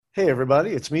Hey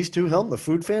everybody, it's me, Stu Helm, the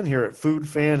Food Fan, here at Food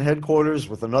Fan headquarters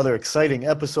with another exciting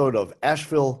episode of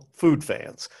Asheville Food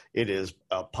Fans. It is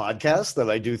a podcast that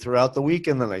I do throughout the week,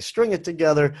 and then I string it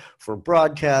together for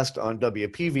broadcast on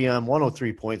WPVM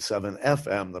 103.7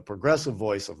 FM, the progressive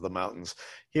voice of the mountains,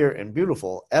 here in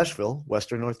beautiful Asheville,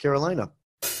 Western North Carolina.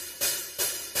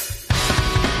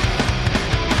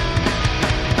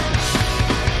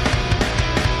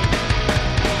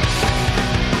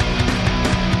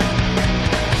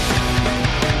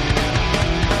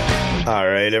 All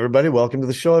right, everybody, welcome to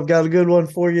the show. I've got a good one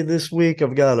for you this week.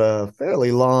 I've got a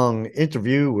fairly long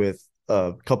interview with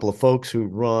a couple of folks who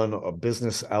run a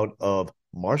business out of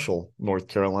Marshall, North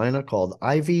Carolina called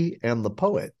Ivy and the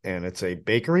Poet. And it's a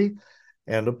bakery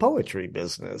and a poetry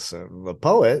business. And the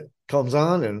poet comes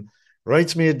on and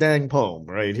writes me a dang poem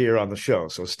right here on the show.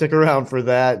 So stick around for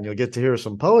that, and you'll get to hear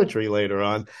some poetry later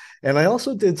on. And I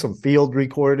also did some field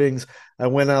recordings. I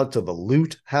went out to the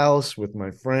Loot House with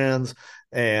my friends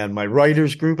and my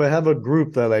writers group. I have a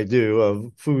group that I do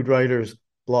of food writers,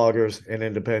 bloggers, and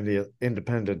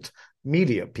independent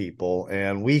media people.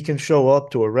 And we can show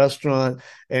up to a restaurant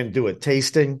and do a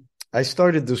tasting. I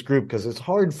started this group because it's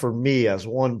hard for me as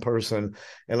one person,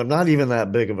 and I'm not even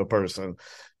that big of a person,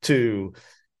 to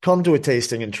come to a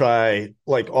tasting and try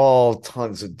like all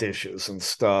tons of dishes and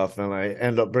stuff. And I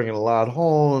end up bringing a lot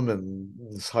home, and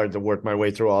it's hard to work my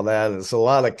way through all that. It's a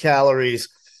lot of calories,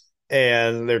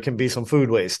 and there can be some food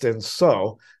waste. And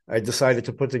so I decided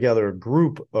to put together a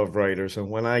group of writers. And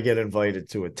when I get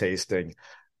invited to a tasting,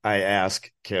 I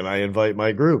ask, can I invite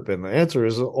my group? And the answer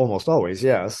is almost always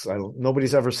yes.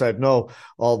 Nobody's ever said no,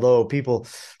 although people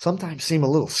sometimes seem a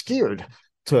little scared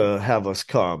to have us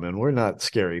come. And we're not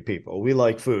scary people. We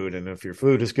like food. And if your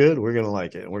food is good, we're going to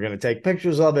like it. And we're going to take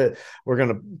pictures of it. We're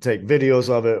going to take videos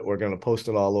of it. We're going to post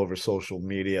it all over social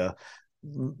media.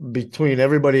 Between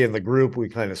everybody in the group, we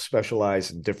kind of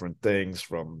specialize in different things,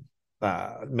 from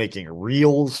making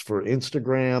reels for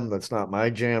Instagram. That's not my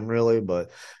jam really,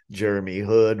 but Jeremy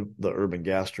Hood, the urban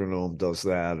gastronome, does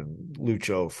that, and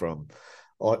Lucho from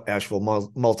Asheville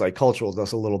Multicultural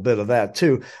does a little bit of that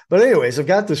too. But anyways, I've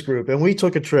got this group, and we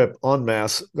took a trip en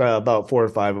masse, about 4 or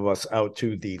 5 of us, out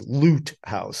to the Loot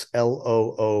House,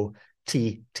 LOOTT,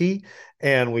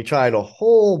 and we tried a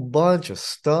whole bunch of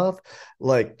stuff,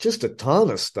 like just a ton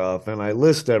of stuff. And I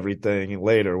list everything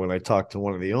later when I talked to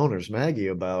one of the owners, Maggie,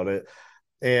 about it.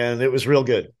 And it was real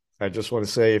good. I just want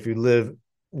to say, if you live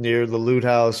near the Loot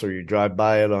House or you drive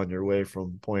by it on your way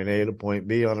from point A to point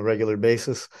B on a regular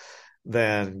basis,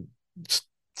 then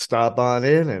stop on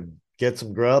in and get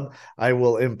some grub. I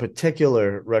will in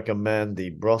particular recommend the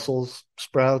Brussels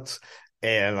sprouts.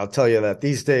 And I'll tell you that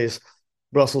these days,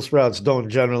 Brussels sprouts don't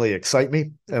generally excite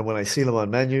me. And when I see them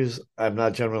on menus, I'm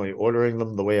not generally ordering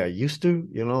them the way I used to.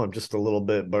 I'm just a little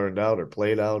bit burned out or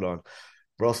played out on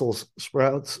Brussels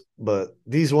sprouts. But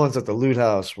these ones at the Loot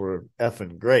House were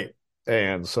effing great.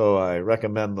 And so I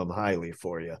recommend them highly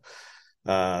for you.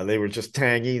 They were just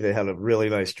tangy. They had a really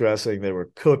nice dressing. They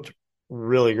were cooked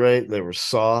really great. They were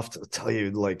soft. I'll tell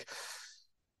you, like,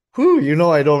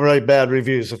 I don't write bad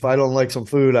reviews. If I don't like some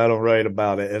food, I don't write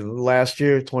about it. And last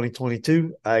year,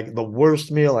 2022, the worst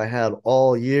meal I had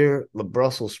all year, the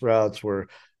Brussels sprouts were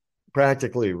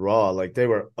practically raw. Like, they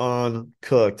were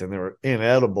uncooked and they were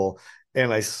inedible.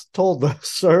 And I told the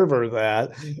server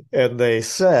that, and they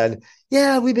said,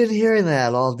 yeah, we've been hearing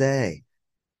that all day.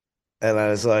 And I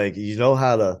was like, you know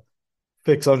how to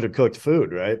fix undercooked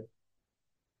food, right?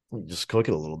 Just cook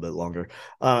it a little bit longer.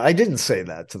 I didn't say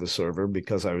that to the server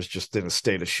because I was just in a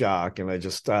state of shock, and I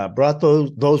just brought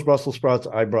those Brussels sprouts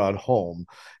I brought home,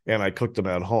 and I cooked them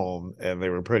at home, and they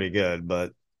were pretty good.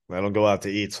 But I don't go out to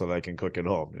eat so that I can cook at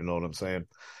home. You know what I'm saying?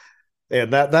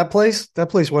 And that place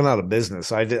went out of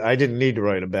business. I didn't need to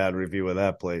write a bad review of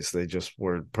that place. They just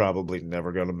were probably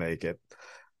never going to make it.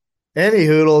 Any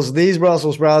hoodles, these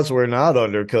Brussels sprouts were not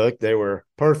undercooked. They were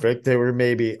perfect. They were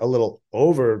maybe a little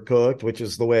overcooked, which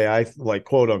is the way I like,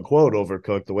 quote unquote,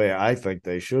 overcooked, the way I think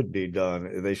they should be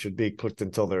done. They should be cooked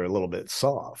until they're a little bit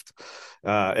soft.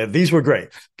 And these were great.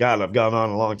 God, I've gone on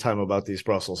a long time about these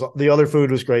Brussels. The other food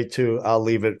was great too. I'll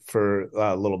leave it for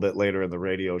a little bit later in the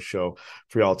radio show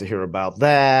for y'all to hear about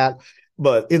that.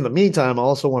 But in the meantime, I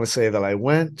also want to say that I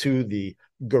went to the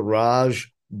Garage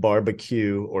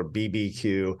Barbecue or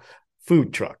BBQ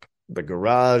food truck, the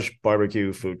Garage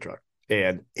Barbecue food truck.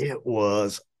 And it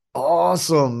was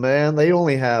awesome, man. They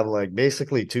only have like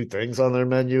basically 2 things on their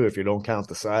menu if you don't count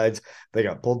the sides. They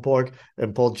got pulled pork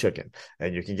and pulled chicken,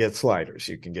 and you can get sliders.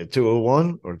 You can get 2 of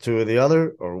one or 2 of the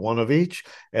other or 1 of each,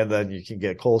 and then you can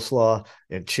get coleslaw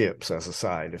and chips as a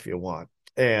side if you want.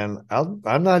 And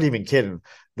I'm not even kidding.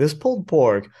 This pulled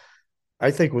pork,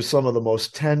 I think was some of the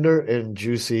most tender and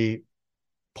juicy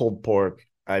pulled pork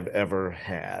I've ever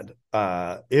had.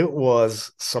 It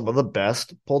was some of the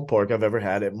best pulled pork I've ever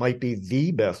had. It might be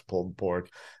the best pulled pork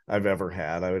I've ever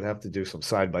had. I would have to do some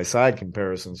side by side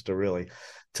comparisons to really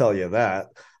tell you that.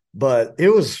 But it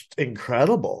was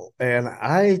incredible. And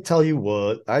I tell you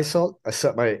what, I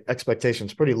set my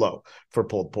expectations pretty low for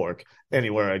pulled pork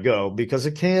anywhere I go because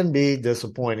it can be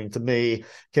disappointing to me,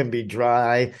 can be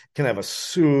dry, can have a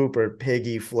super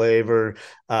piggy flavor.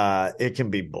 It can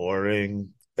be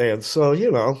boring. And so,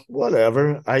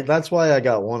 whatever. I That's why I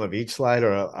got one of each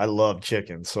slider. I love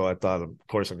chicken, so I thought, of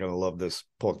course, I'm going to love this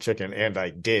pulled chicken, and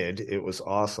I did. It was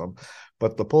awesome.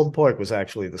 But the pulled pork was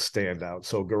actually the standout.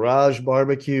 So, Garage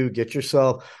Barbecue, get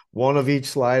yourself one of each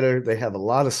slider. They have a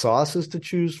lot of sauces to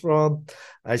choose from.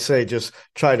 I say just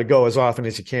try to go as often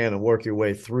as you can and work your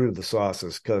way through the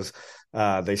sauces because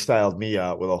they styled me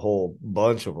out with a whole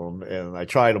bunch of them, and I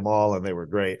tried them all, and they were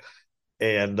great.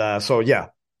 And so, yeah,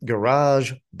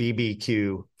 Garage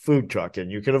BBQ food truck.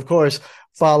 And you can, of course,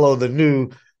 follow the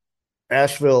new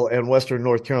Asheville and Western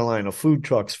North Carolina food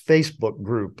trucks Facebook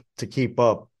group to keep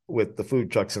up with the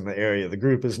food trucks in the area. The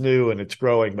group is new and it's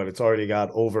growing, but it's already got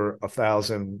over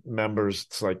 1,000 members.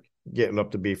 It's like getting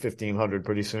up to be 1,500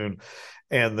 pretty soon.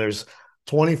 And there's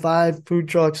 25 food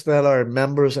trucks that are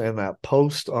members and that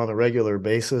post on a regular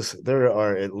basis. There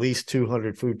are at least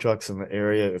 200 food trucks in the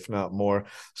area, if not more.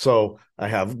 So I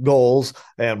have goals,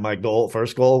 and my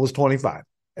first goal was 25,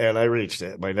 and I reached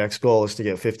it. My next goal is to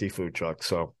get 50 food trucks.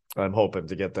 So I'm hoping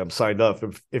to get them signed up.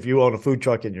 If you own a food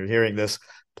truck and you're hearing this,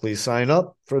 please sign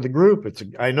up for the group.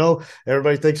 I know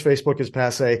everybody thinks Facebook is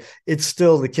passe. It's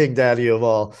still the king daddy of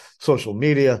all social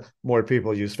media. More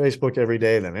people use Facebook every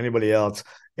day than anybody else.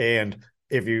 And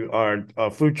if you are a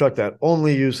food truck that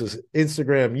only uses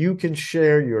Instagram, you can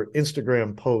share your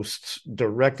Instagram posts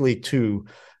directly to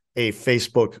a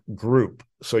Facebook group.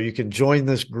 So you can join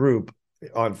this group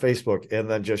on Facebook and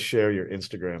then just share your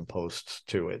Instagram posts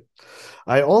to it.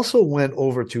 I also went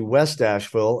over to West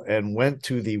Asheville and went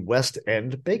to the West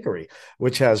End Bakery,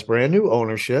 which has brand new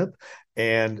ownership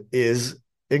and is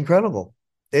incredible.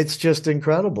 It's just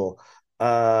incredible.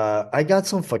 I got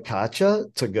some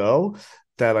focaccia to go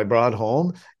that I brought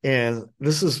home. And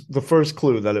this is the first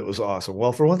clue that it was awesome.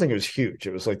 Well, for one thing, it was huge.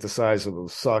 It was like the size of a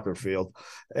soccer field.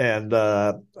 And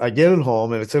I get it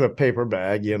home and it's in a paper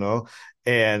bag,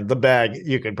 and the bag,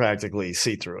 you can practically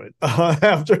see through it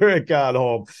after it got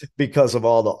home because of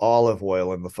all the olive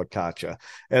oil in the focaccia.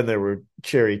 And there were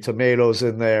cherry tomatoes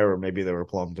in there, or maybe there were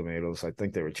plum tomatoes. I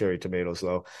think they were cherry tomatoes,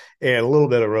 though, and a little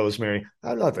bit of rosemary.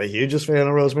 I'm not the hugest fan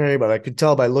of rosemary, but I could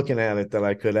tell by looking at it that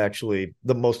I could actually,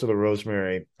 the most of the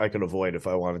rosemary I could avoid if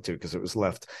I wanted to, because it was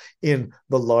left in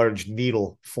the large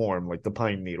needle form, like the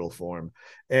pine needle form.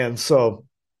 And so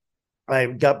I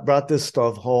brought this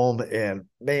stuff home, and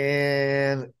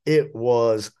man, it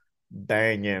was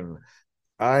banging.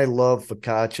 I love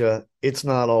focaccia. It's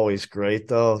not always great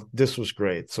though. This was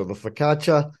great. So the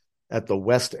focaccia at the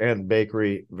West End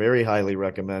Bakery, very highly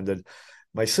recommended.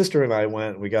 My sister and I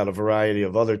went. We got a variety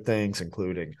of other things,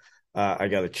 including I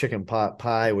got a chicken pot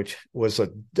pie, which was a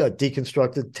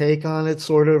deconstructed take on it,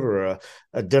 sort of, or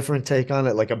a different take on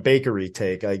it, like a bakery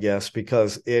take, I guess,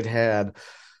 because it had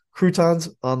croutons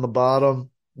on the bottom,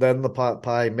 then the pot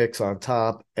pie mix on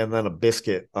top, and then a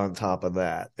biscuit on top of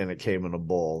that. And it came in a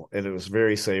bowl, and it was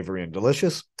very savory and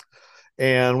delicious.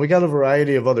 And we got a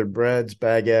variety of other breads,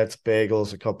 baguettes,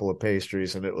 bagels, a couple of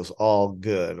pastries, and it was all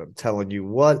good. I'm telling you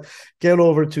what, get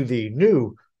over to the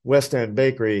new West End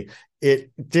Bakery.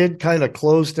 It did kind of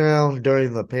close down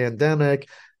during the pandemic.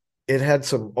 It had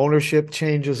some ownership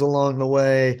changes along the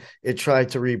way. It tried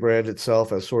to rebrand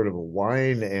itself as sort of a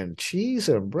wine and cheese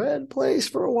and bread place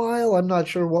for a while. I'm not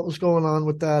sure what was going on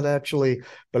with that actually,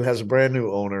 but it has a brand new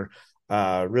owner,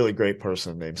 really great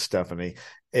person named Stephanie.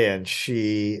 And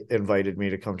she invited me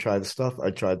to come try the stuff.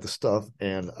 I tried the stuff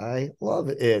and I love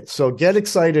it. So get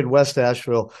excited, West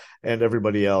Asheville and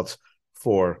everybody else,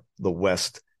 for the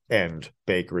West End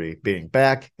Bakery being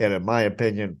back, and in my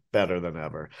opinion, better than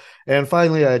ever. And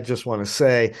finally, I just want to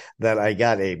say that I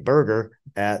got a burger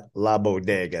at La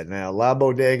Bodega. Now, La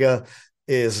Bodega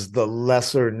is the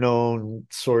lesser known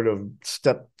sort of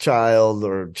stepchild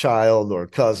or child or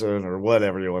cousin or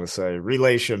whatever you want to say,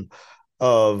 relation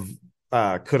of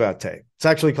Curate. It's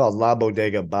actually called La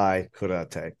Bodega by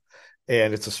Curate.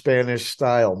 And it's a Spanish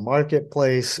style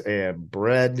marketplace and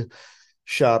bread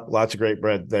shop. Lots of great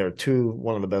bread there too.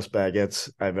 One of the best baguettes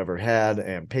I've ever had,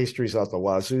 and pastries out the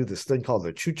wazoo. This thing called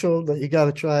the chucho that you got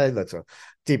to try. That's a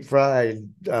deep fried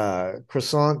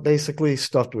croissant, basically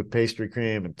stuffed with pastry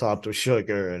cream and topped with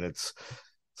sugar, and it's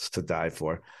to die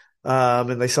for.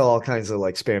 And they sell all kinds of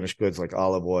like Spanish goods like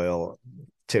olive oil,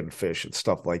 tinned fish, and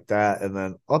stuff like that. And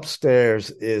then upstairs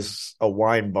is a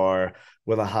wine bar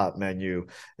with a hot menu.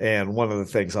 And one of the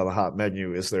things on the hot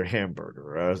menu is their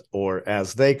hamburger, or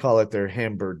as they call it, their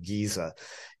hamburguesa.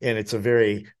 And it's a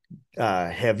very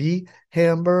heavy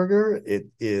hamburger.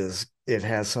 It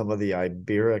has some of the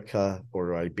Iberica or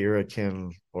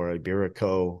Iberican or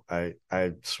Iberico.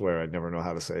 I swear I never know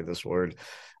how to say this word.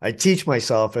 I teach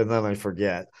myself and then I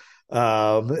forget.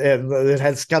 And it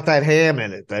has got that ham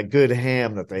in it, that good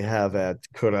ham that they have at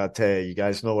Curate. You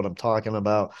guys know what I'm talking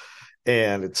about.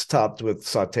 And it's topped with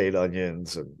sauteed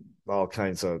onions and all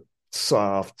kinds of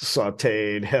soft,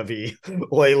 sauteed, heavy,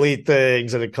 oily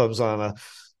things. And it comes on a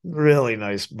really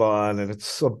nice bun. And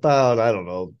it's about, I don't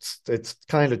know, it's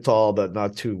kind of tall, but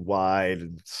not too wide.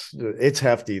 It's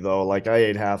hefty, though. Like I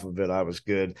ate half of it. I was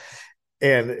good.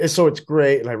 And so it's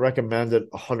great, and I recommend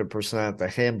it 100%. The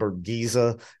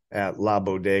Hamburguesa at La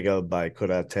Bodega by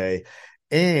Curate.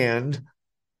 And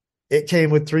it came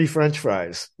with 3 French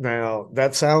fries. Now,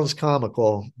 that sounds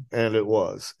comical, and it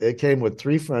was. It came with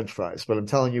 3 French fries, but I'm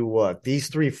telling you what, these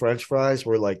 3 French fries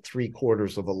were like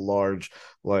 3/4 of a large,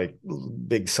 like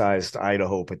big-sized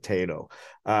Idaho potato.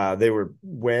 They were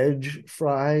wedge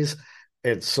fries,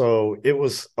 and so it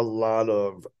was a lot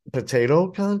of potato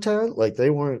content. Like they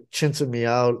weren't chinsing me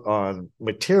out on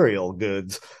material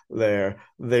goods there.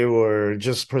 They were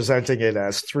just presenting it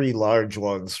as 3 large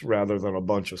ones rather than a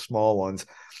bunch of small ones.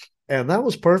 And that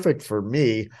was perfect for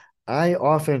me. I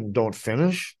often don't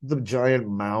finish the giant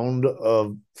mound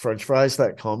of French fries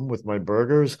that come with my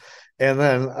burgers. And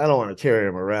then I don't want to carry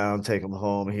them around, take them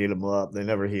home, heat them up. They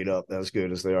never heat up as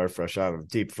good as they are fresh out of the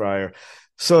deep fryer.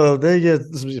 So they get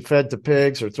fed to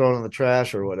pigs or thrown in the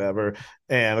trash or whatever.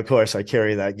 And of course, I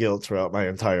carry that guilt throughout my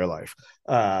entire life,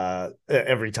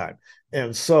 every time.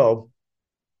 And so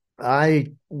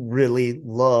I really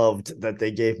loved that they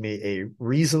gave me a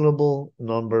reasonable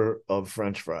number of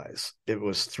French fries. It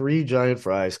was 3 giant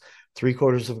fries,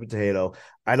 3/4 of a potato.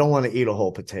 I don't want to eat a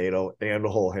whole potato and a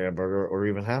whole hamburger or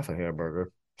even half a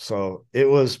hamburger. So it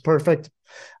was perfect.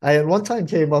 I at one time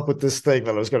came up with this thing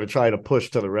that I was going to try to push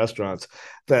to the restaurants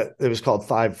that it was called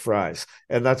 5 fries.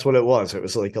 And that's what it was. It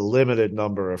was like a limited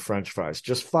number of French fries,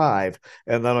 just 5.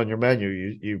 And then on your menu,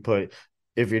 you put,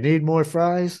 if you need more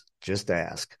fries, just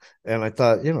ask. And I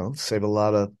thought, save a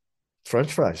lot of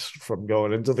French fries from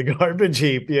going into the garbage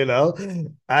heap, I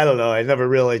don't know. I never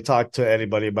really talked to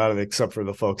anybody about it except for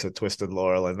the folks at Twisted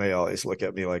Laurel, and they always look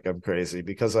at me like I'm crazy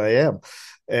because I am.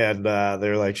 And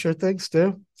they're like, sure thing,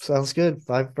 Stu. Sounds good.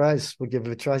 5 fries. We'll give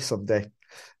it a try someday.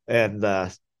 And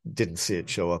didn't see it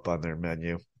show up on their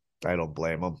menu. I don't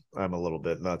blame them. I'm a little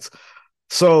bit nuts.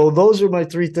 So those are my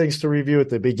 3 things to review at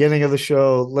the beginning of the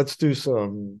show. Let's do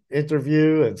some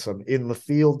interview and some in the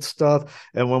field stuff.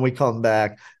 And when we come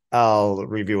back, I'll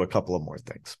review a couple of more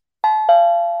things.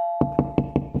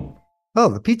 Oh,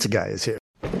 the pizza guy is here.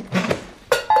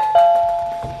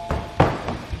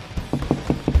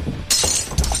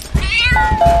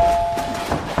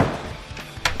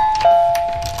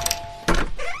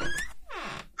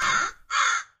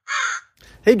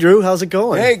 Hey, Drew, how's it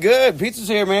going? Hey, good. Pizza's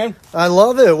here, man. I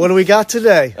love it. What do we got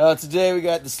today? Today we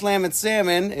got the Slammin'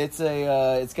 Salmon. It's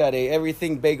got a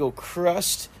everything bagel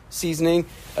crust seasoning.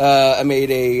 I made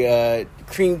a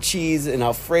cream cheese and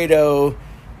Alfredo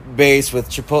base with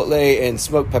chipotle and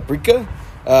smoked paprika.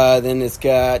 Then it's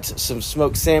got some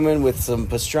smoked salmon with some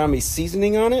pastrami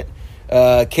seasoning on it,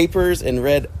 capers and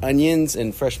red onions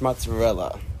and fresh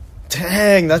mozzarella.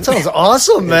 Dang, that sounds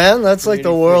awesome, man. That's like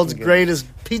the world's greatest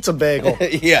pizza bagel.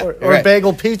 Yeah. Or right.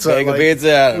 bagel pizza. Bagel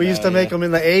pizza. We used to make them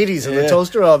in the 80s in the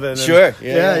toaster oven. Sure.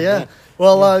 Yeah.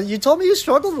 Well, you told me you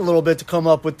struggled a little bit to come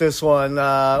up with this one,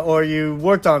 or you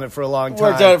worked on it for a long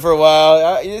time. Worked on it for a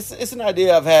while. It's an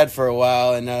idea I've had for a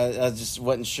while, and I just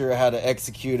wasn't sure how to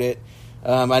execute it.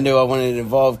 I knew I wanted to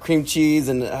involve cream cheese,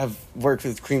 and I've worked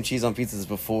with cream cheese on pizzas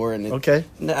before, and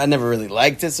I never really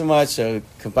liked it so much, so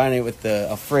combining it with the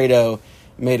Alfredo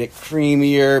made it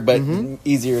creamier, but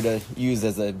easier to use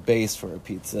as a base for a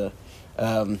pizza.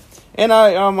 And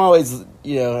I'm always,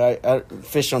 I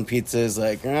fish on pizzas,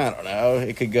 like, I don't know,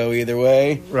 it could go either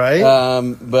way. Right.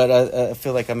 But I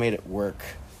feel like I made it work.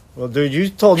 Well, dude, you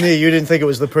told me you didn't think it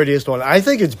was the prettiest one. I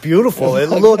think it's beautiful. It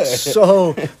looks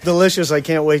so delicious. I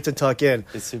can't wait to tuck in.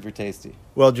 It's super tasty.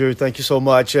 Well, Drew, thank you so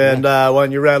much. And why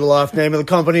don't you rattle off name of the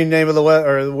company, name of the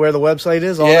or where the website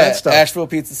is, all that stuff. Asheville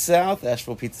Pizza South,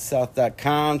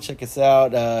 AshevillePizzaSouth.com. Check us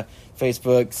out.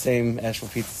 Facebook, same Asheville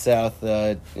Pizza South.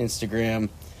 Instagram.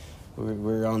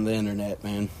 we're on the internet,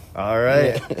 man. All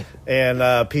right. Yeah.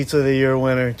 And Pizza of the Year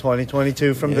winner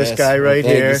 2022 from this Yes. guy Well, right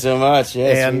thank here. you so much.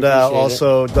 Yes, we And appreciate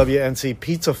also WNC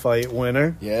Pizza Fight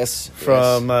winner it. Yes.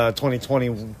 from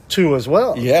 2022 as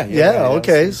well. Yeah.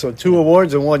 Okay. So 2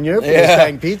 awards in 1 year for this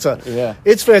dang pizza. Yeah.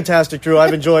 It's fantastic, Drew.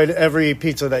 I've enjoyed every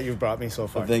pizza that you've brought me so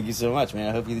far. Well, thank you so much, man.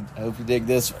 I hope you dig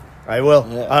this. I will.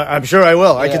 Yeah. I'm sure I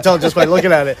will. I can tell just by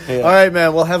looking at it. Yeah. All right,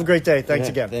 man. Well, have a great day. Thanks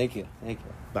again. Thank you.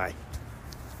 Bye.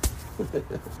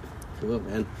 Cool,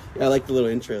 man. Yeah, I like the little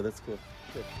intro. That's cool.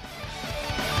 Good.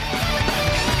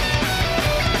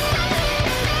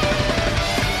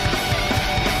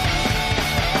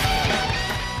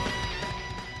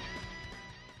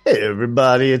 Hey,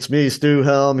 everybody. It's me, Stu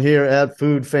Helm, here at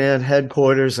Food Fan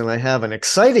Headquarters, and I have an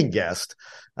exciting guest.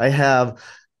 I have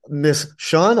Miss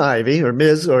Sean Ivy, or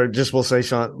Ms., or just we'll say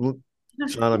Sean.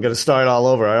 Sean, I'm going to start all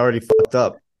over. I already fucked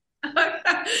up.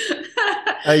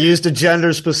 I used a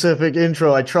gender-specific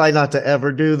intro. I try not to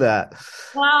ever do that.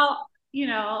 Well, a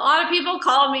lot of people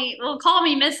will call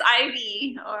me Miss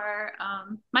Ivy, or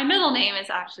my middle name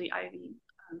is actually Ivy.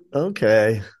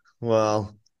 Okay.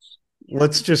 Well,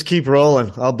 let's just keep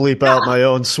rolling. I'll bleep out my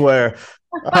own swear.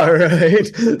 All right.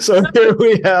 So here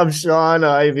we have Sean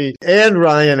Ivy and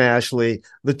Ryan Ashley,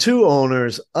 the 2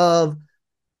 owners of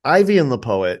Ivy and the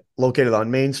Poet, located on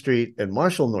Main Street in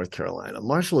Marshall, North Carolina.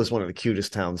 Marshall is one of the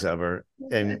cutest towns ever.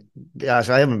 And gosh,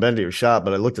 I haven't been to your shop,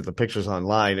 but I looked at the pictures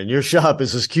online, and your shop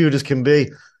is as cute as can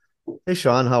be. Hey,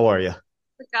 Sean, how are you?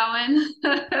 Going.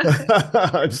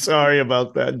 I'm sorry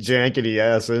about that jankety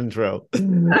ass intro.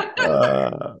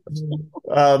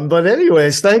 But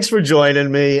anyways, thanks for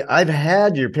joining me. I've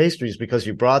had your pastries because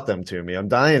you brought them to me. I'm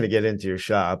dying to get into your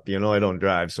shop. I don't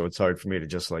drive, so it's hard for me to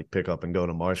just pick up and go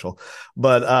to Marshall.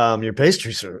 But your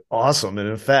pastries are awesome. And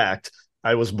in fact,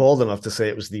 I was bold enough to say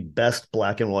it was the best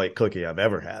black and white cookie I've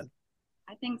ever had.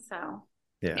 I think so.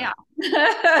 Yeah.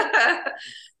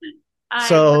 I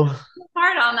So worked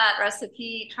hard on that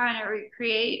recipe, trying to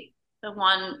recreate the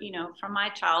one, from my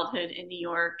childhood in New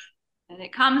York. And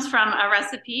it comes from a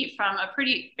recipe from a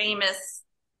pretty famous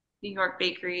New York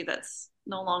bakery that's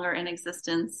no longer in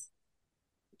existence,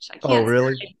 which I can't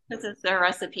really? say because it's their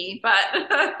recipe,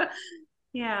 but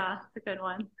yeah, it's a good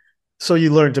one. So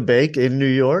you learned to bake in New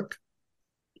York?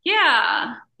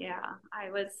 Yeah. I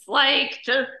was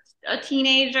just a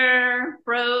teenager,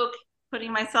 broke,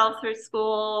 putting myself through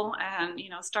school, and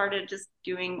started just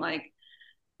doing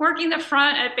working the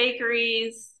front at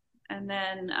bakeries, and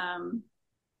then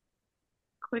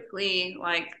quickly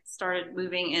started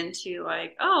moving into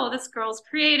oh, this girl's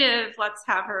creative, let's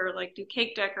have her do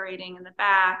cake decorating in the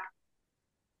back.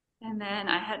 And then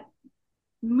I had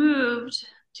moved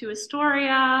to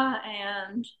Astoria,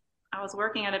 and I was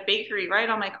working at a bakery right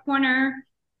on my corner,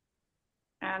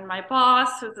 and my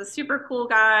boss was a super cool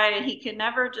guy. He could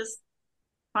never just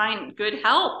find good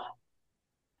help.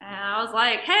 And I was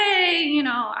like, hey,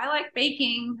 I like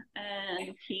baking.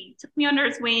 And he took me under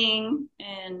his wing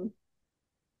and,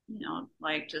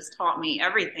 just taught me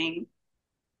everything.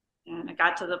 And I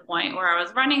got to the point where I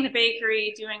was running the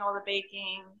bakery, doing all the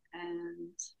baking, and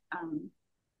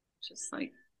just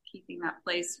keeping that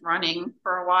place running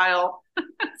for a while.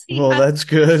 Well, that's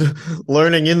good.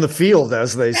 Learning in the field,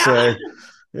 as they say.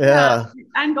 Yeah.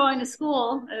 I'm going to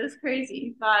school. It was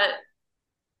crazy, but.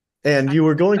 And you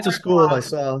were going to school. I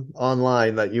saw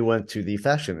online that you went to the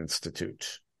Fashion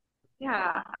Institute.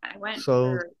 Yeah, I went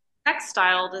for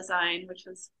textile design, which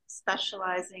was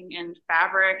specializing in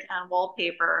fabric and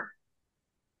wallpaper.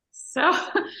 So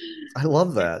I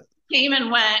love that. Came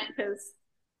and went, because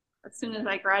as soon as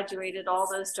I graduated, all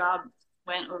those jobs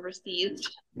went overseas.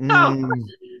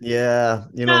 Yeah,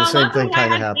 the same thing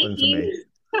kind of happened to me.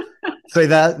 Say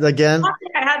that again.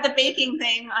 I had the baking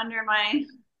thing under my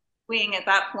wing at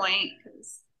that point,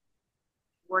 because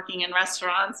working in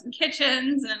restaurants and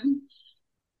kitchens and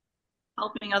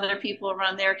helping other people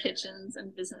run their kitchens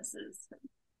and businesses.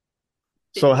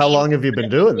 So how long have you been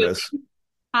doing this?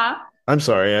 Huh? I'm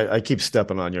sorry, I keep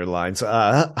stepping on your lines.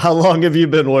 How long have you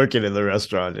been working in the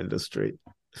restaurant industry?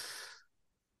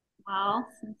 Well,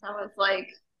 since I was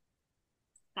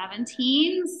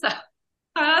 17,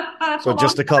 so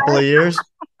just a couple of years?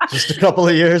 Just a couple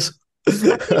of years?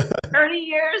 30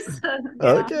 years. Yeah.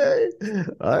 Okay.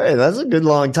 All right. That's a good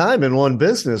long time in one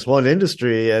business, one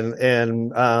industry,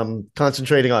 and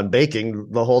concentrating on baking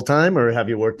the whole time, or have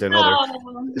you worked in other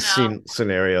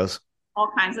scenarios? All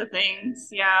kinds of things.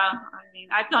 Yeah. I mean,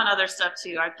 I've done other stuff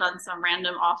too. I've done some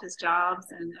random office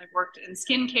jobs, and I've worked in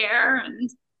skincare,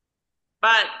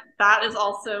 but that is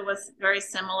also was very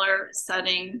similar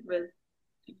setting with,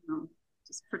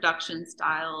 just production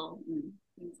style and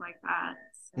things like that.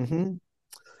 So. Mm-hmm.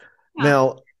 Yeah.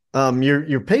 Now,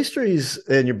 your pastries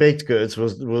and your baked goods,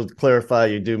 we'll clarify,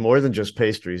 you do more than just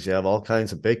pastries. You have all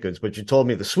kinds of baked goods, but you told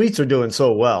me the sweets are doing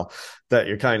so well that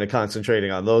you're kind of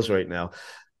concentrating on those right now.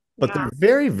 But Yeah. they're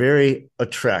very, very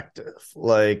attractive.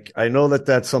 Like, I know that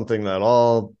that's something that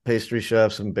all pastry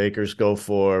chefs and bakers go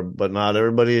for, but not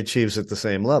everybody achieves at the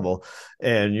same level.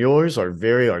 And yours are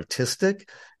very artistic.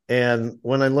 And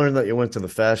when I learned that you went to the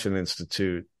Fashion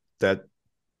Institute, that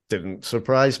didn't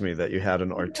surprise me that you had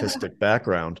an artistic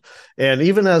background. And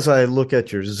even as I look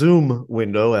at your Zoom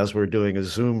window, as we're doing a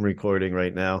Zoom recording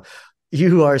right now,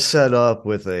 you are set up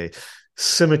with a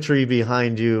symmetry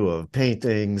behind you of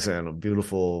paintings and a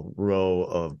beautiful row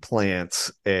of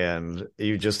plants, and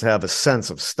you just have a sense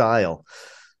of style.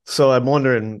 So I'm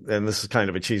wondering, and this is kind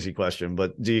of a cheesy question,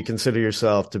 but do you consider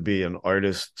yourself to be an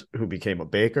artist who became a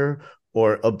baker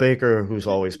or a baker who's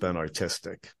always been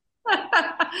artistic?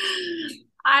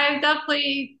 I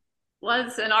definitely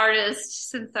was an artist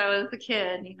since I was a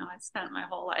kid. I spent my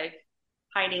whole life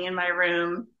hiding in my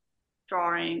room,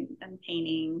 drawing and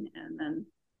painting,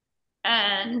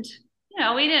 and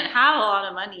we didn't have a lot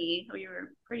of money. We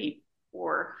were pretty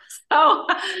poor. So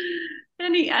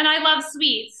and I love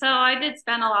sweets, so I did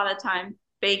spend a lot of time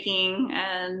baking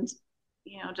and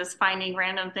just finding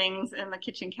random things in the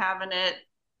kitchen cabinet.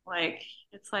 Like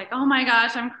it's like, oh my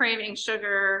gosh, I'm craving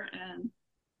sugar, and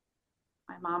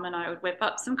my mom and I would whip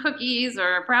up some cookies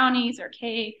or brownies or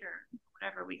cake or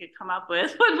whatever we could come up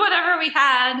with whatever we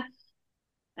had.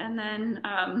 And then,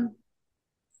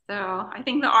 so I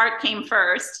think the art came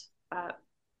first.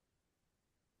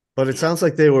 But it Yeah. sounds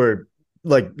like they were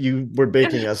like you were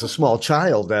baking as a small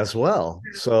child as well.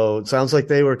 So it sounds like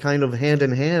they were kind of hand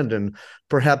in hand and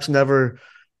perhaps never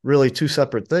really two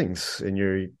separate things in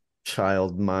your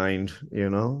child mind,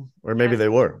 or maybe Yes, they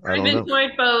were. I I've don't know.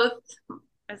 enjoyed both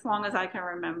as long as I can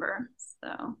remember.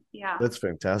 So, yeah. That's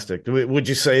fantastic. Would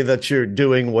you say that you're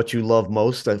doing what you love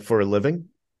most for a living?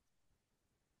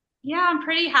 Yeah, I'm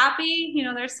pretty happy.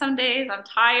 There's some days I'm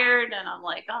tired and I'm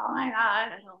like, oh my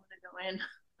God, I don't want to go in.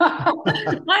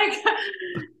 Like,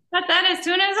 but then as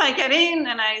soon as I get in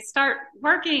and I start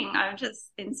working, I'm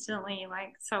just instantly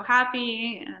like so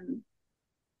happy and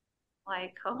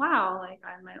like, oh wow, like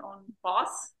I'm my own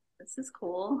boss. This is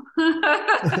cool.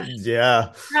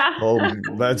 Yeah. Oh, Yeah.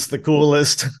 that's the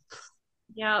coolest.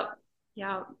 Yep.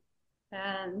 Yep.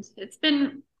 And it's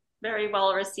been very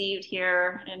well received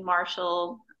here in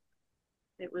Marshall.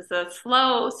 It was a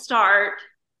slow start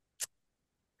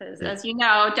because, Yeah. as you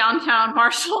know, downtown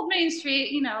Marshall, Main Street,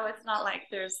 it's not like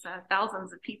there's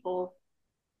thousands of people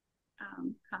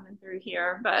coming through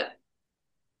here, but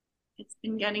it's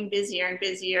been getting busier and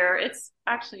busier. It's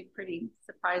actually pretty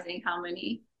surprising how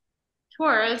many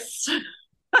tourists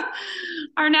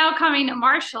are now coming to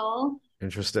Marshall.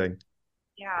 Interesting.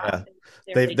 Yeah,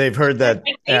 Yeah. they're, They've heard they're that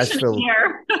vacationing Asheville.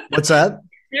 here. What's that?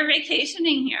 They're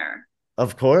vacationing here.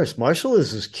 Of course, Marshall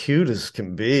is as cute as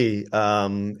can be.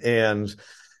 And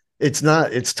it's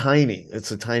not, it's tiny.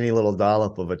 It's a tiny little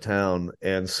dollop of a town.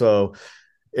 And so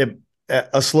it,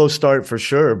 a slow start for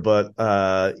sure, but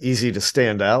easy to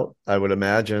stand out, I would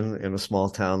imagine, in a small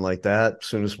town like that. As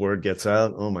soon as word gets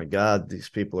out, oh my God, these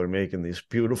people are making these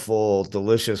beautiful,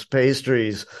 delicious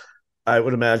pastries. I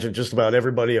would imagine just about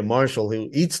everybody in Marshall who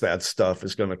eats that stuff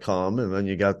is going to come. And then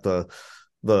you got the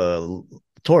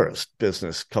tourist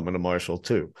business coming to Marshall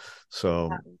too. So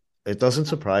it doesn't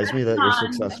surprise me that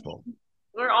you're successful.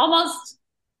 We're almost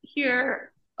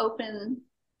here open.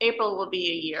 April will be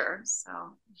a year. So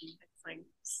it's like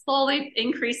slowly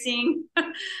increasing.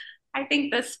 I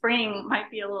think the spring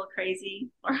might be a little crazy.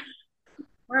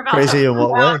 We're about to Crazy in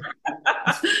what way?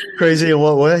 Crazy in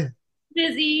what way?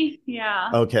 busy. Yeah.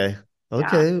 Okay. Yeah.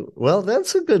 Okay. Well,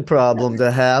 that's a good problem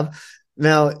to have.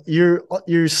 Now,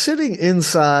 you're sitting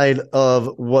inside of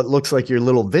what looks like your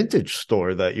little vintage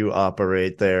store that you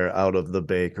operate there out of the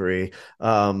bakery.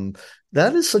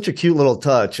 That is such a cute little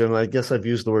touch, and I guess I've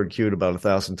used the word cute about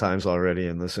 1,000 times already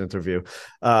in this interview. We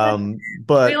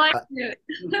But like it.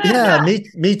 yeah,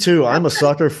 me too. I'm a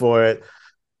sucker for it.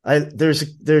 I there's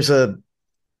a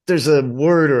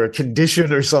word or a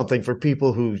condition or something for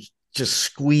people who just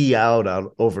squee out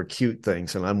over cute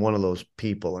things, and I'm one of those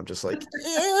people. I'm just like,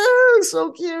 yeah,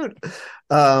 so cute.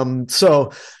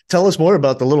 So tell us more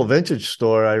about the little vintage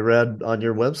store. I read on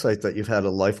your website that you've had a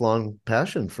lifelong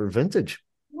passion for vintage.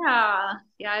 Yeah.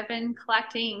 Yeah. I've been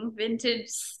collecting vintage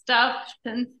stuff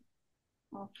since,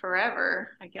 well,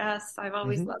 forever, I guess. I've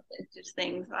always Mm-hmm. loved vintage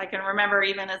things. I can remember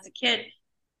even as a kid,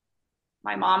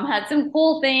 my mom had some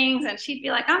cool things and she'd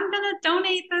be like, I'm gonna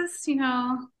donate this,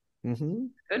 Mm-hmm.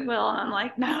 Goodwill. And I'm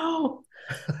like, no,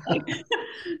 like,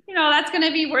 that's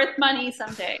gonna be worth money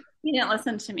someday. He didn't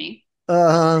listen to me.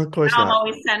 Of course I'm not.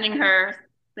 always sending her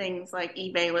things like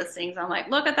eBay listings. I'm like,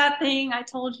 look at that thing I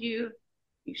told you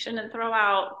you shouldn't throw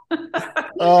out.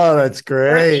 Oh, that's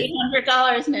Worth great.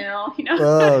 $800 now, you know.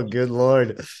 Oh, good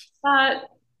Lord. But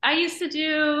I used to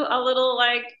do a little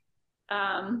like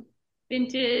um,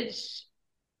 vintage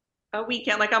a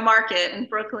weekend, like a market in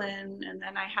Brooklyn, and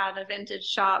then I had a vintage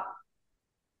shop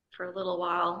for a little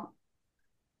while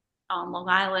on Long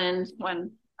Island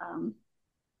when um,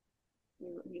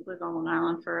 we lived on Long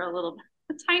Island for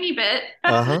a tiny bit.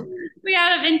 Uh-huh. We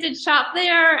had a vintage shop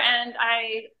there, and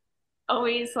I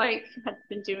always like had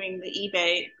been doing the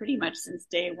eBay pretty much since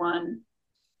day one,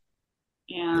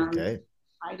 and Okay.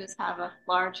 I just have a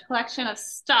large collection of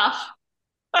stuff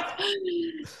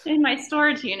in my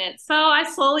storage unit. So I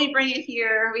slowly bring it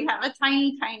here. We have a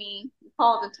we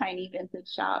call it a tiny vintage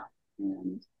shop,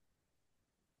 and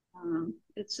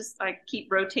it's just I keep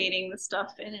rotating the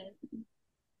stuff in it.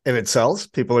 And it sells?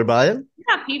 People are buying?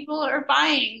 Yeah, people are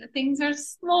buying. The things are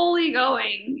slowly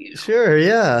going, you know. Sure,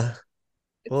 yeah.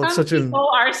 Well, it's Some such an people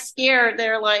are scared.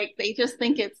 They're like, they just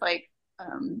think it's like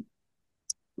um,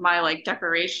 my like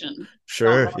decoration. Don't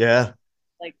sure, know, yeah.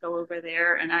 like go over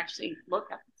there and actually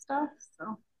look at the stuff.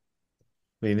 So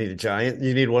You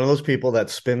need one of those people that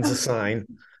spins a sign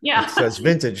that yeah, says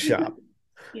vintage shop.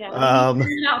 yeah, we need Um,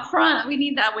 out front. We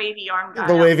need that wavy arm the guy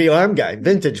out. wavy arm guy,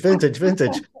 vintage, vintage,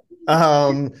 vintage.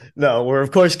 No, we're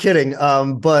of course kidding.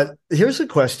 But here's a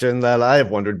question that I have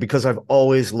wondered because I've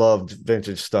always loved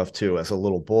vintage stuff too, as a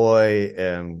little boy,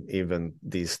 and even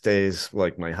these days,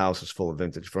 like my house is full of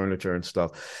vintage furniture and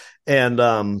stuff. And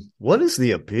what is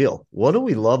the appeal? What do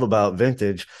we love about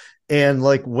vintage? And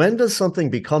like, when does something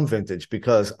become vintage?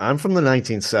 Because I'm from the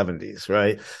 1970s,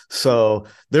 right? So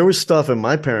there was stuff in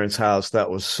my parents' house that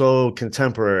was so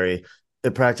contemporary,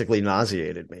 it practically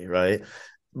nauseated me, right?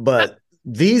 But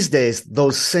these days,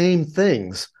 those same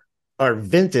things are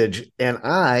vintage, and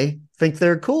I think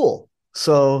they're cool.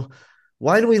 So,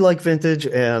 why do we like vintage,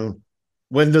 and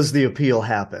when does the appeal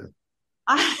happen?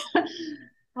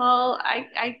 Well,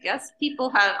 I guess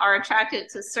people are attracted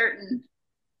to certain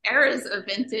eras of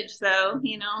vintage, though.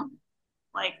 You know,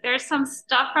 like there's some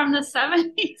stuff from the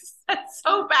 70s that's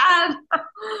so bad.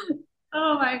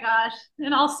 Oh my gosh.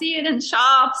 And I'll see it in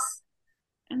shops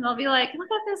and they'll be like, look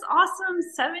at this awesome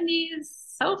 70s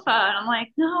sofa. And I'm like,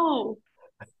 no,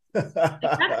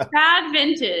 like, that's bad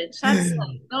vintage. That's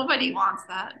like, nobody wants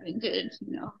that vintage.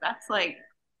 You know, that's like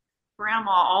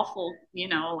grandma awful, you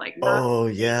know, like not. Oh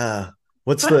yeah.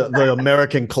 What's the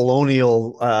American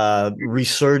colonial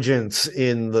resurgence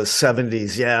in the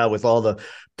 70s? Yeah, with all the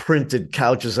printed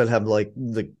couches that have like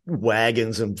the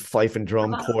wagons and fife and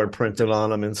drum corps printed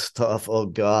on them and stuff. Oh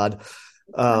God.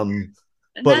 Um,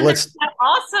 And but then there's let's that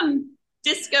awesome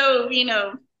disco, you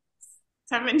know,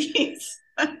 70s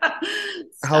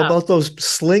how stuff. about those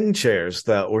sling chairs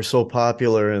that were so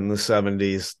popular in the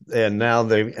 70s and now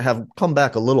they have come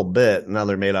back a little bit. Now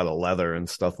they're made out of leather and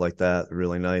stuff like that.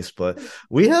 Really nice. But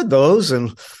we had those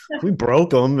and we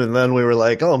broke them. And then we were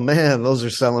like, oh man, those are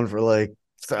selling for like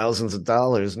thousands of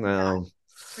dollars Yeah, now.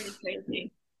 pretty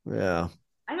crazy. Yeah.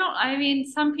 I mean,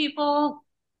 some people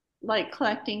like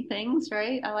collecting things,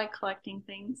 right? I like collecting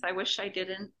things. I wish I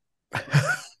didn't.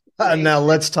 Right. Now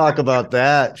let's talk about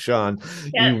that, Sean.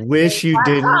 Get You wish you black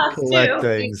didn't dust collect too.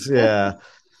 things. Yeah.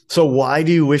 So why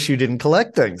do you wish you didn't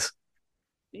collect things?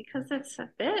 Because it's a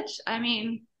bitch. I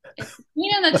mean, it's a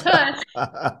pain in the tush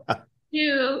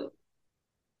to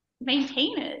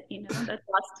maintain it, you know, the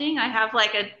dusting. I have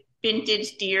like a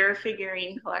vintage deer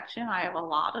figurine collection. I have a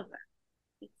lot of them.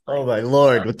 It's Oh like my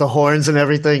Lord, with the horns and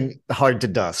everything, hard to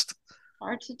dust.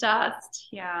 hard to dust.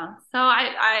 Yeah. So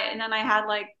and then I had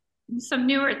like some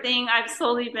newer thing. I've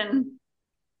slowly been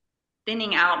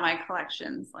thinning out my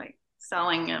collections, like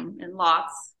selling them in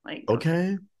lots. Like,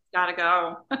 okay, Okay. gotta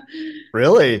go.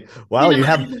 Really? You Wow, know, you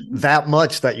have that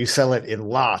much that you sell it in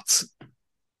lots.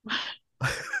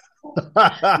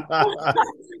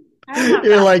 I don't have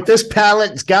You're that. like, this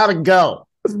pallet's gotta go.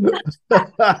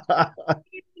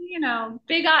 You know,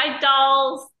 big-eyed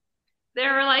dolls.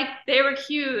 They were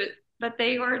cute, but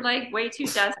they were like way too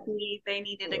dusty. They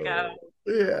needed to go.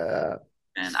 Yeah.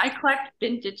 And I collect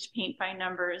vintage paint by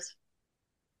numbers.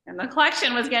 And the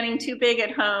collection was getting too big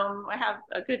at home. I have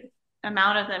a good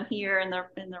amount of them here in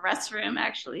the restroom,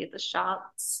 actually, at the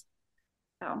shops.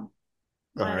 So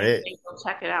All I right. think you'll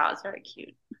check it out. It's very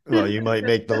cute. Well, you might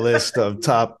make the list of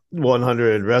top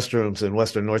 100 restrooms in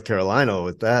Western North Carolina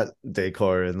with that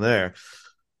decor in there.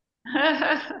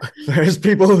 There's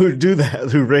people who do that,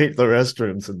 who rate the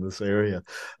restrooms in this area.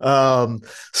 Um,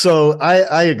 so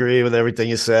I agree with everything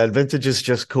you said. Vintage is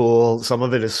just cool. Some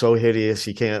of it is so hideous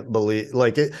you can't believe.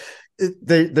 Like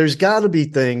there's got to be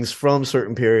things from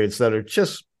certain periods that are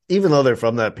just, even though they're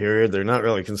from that period, they're not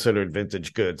really considered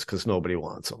vintage goods because nobody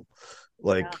wants them. Yeah.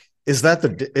 Like, is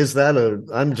that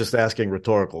I'm just asking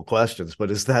rhetorical questions,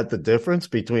 but is that the difference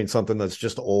between something that's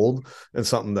just old and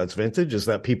something that's vintage? Is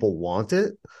that people want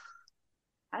it?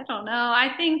 I don't know.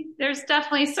 I think there's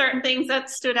definitely certain things that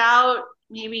stood out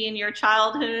maybe in your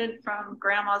childhood from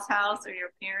grandma's house or your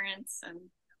parents and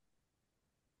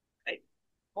like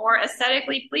more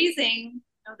aesthetically pleasing. You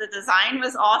know, the design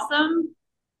was awesome,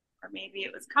 or maybe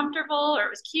it was comfortable or it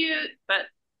was cute, but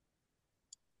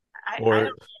I don't Or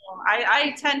know.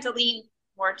 I tend to lean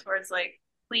more towards like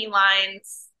clean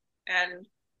lines and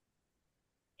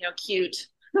cute.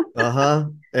 uh-huh.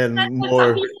 And But some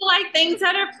more people like things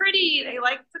that are pretty. They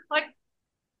like to collect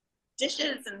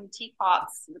dishes and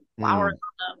teapots with flowers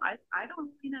mm, on them. I don't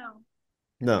really know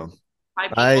no. why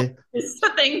people I it's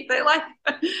the things they like.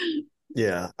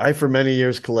 Yeah, I for many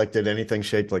years collected anything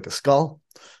shaped like a skull.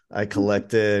 I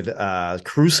collected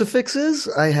crucifixes.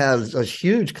 I had a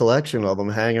huge collection of them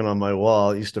hanging on my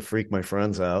wall. It used to freak my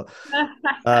friends out.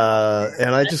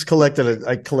 And I just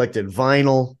I collected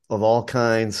vinyl of all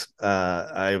kinds.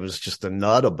 I was just a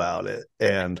nut about it.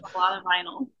 And A lot of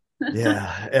vinyl.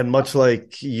 yeah, and much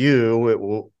like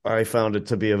you, I found it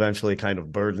to be eventually kind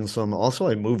of burdensome. Also,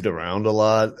 I moved around a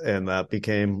lot, and that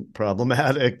became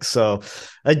problematic. So,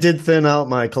 I did thin out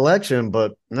my collection,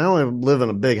 but now I live in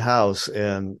a big house,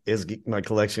 and is my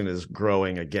collection is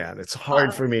growing again. It's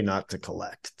hard for me not to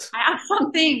collect. I have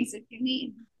some things if you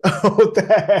need. Oh,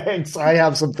 thanks. I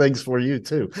have some things for you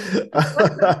too.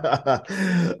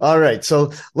 All right,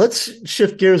 so let's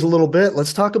shift gears a little bit.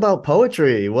 Let's talk about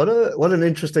poetry. What an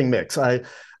interesting mix.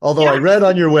 Although Yeah, I read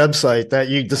on your website that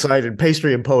you decided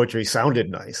pastry and poetry sounded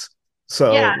nice. yeah,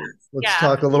 So let's yeah,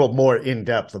 talk a little more in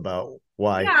depth about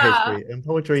why yeah. pastry and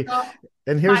poetry. So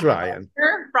And my here's Ryan.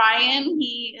 partner, Brian,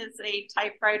 he is a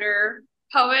typewriter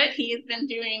poet. He has been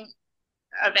doing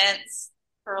events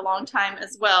for a long time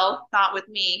as well, not with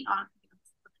me.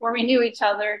 Before we knew each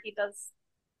other, he does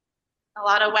a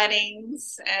lot of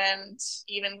weddings and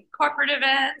even corporate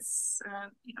events,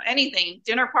 anything,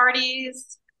 dinner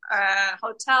parties,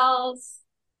 hotels,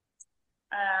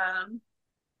 um,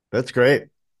 That's great. That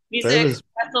music is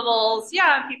festivals.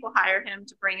 Yeah, people hire him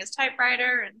to bring his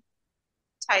typewriter and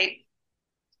type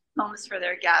poems for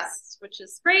their guests, which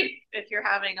is great if you're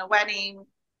having a wedding.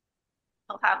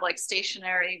 He'll have like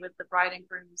stationery with the bride and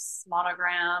groom's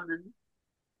monogram, and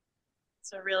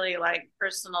it's a really like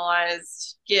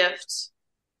personalized gift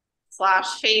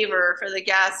slash favor for the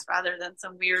guest rather than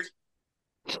some weird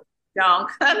junk.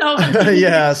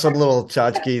 yeah, some little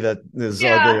tchotchke that is ugly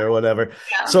Yeah, or whatever.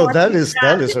 yeah, So more that is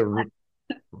drastic. a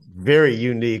very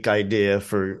unique idea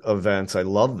for events. I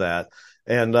love that.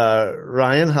 And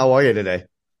Ryan, how are you today?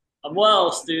 I'm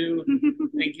well, Stu.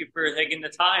 Thank you for taking the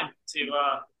time to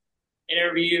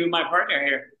interview my partner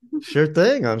here. Sure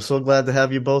thing. I'm so glad to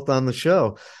have you both on the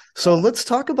show. So let's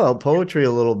talk about poetry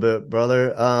a little bit,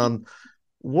 brother.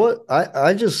 What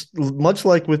I just much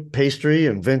like with pastry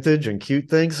and vintage and cute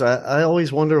things, I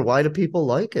always wonder, why do people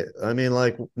like it? I mean,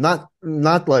 like not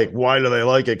like why do they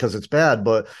like it because it's bad,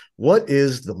 but what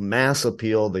is the mass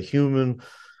appeal, the human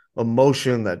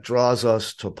emotion that draws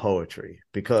us to poetry?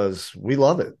 Because we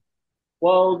love it.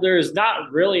 Well, there's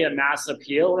not really a mass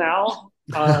appeal now.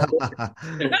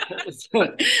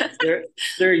 there,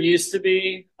 there used to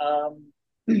be.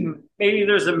 Maybe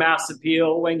there's a mass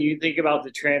appeal when you think about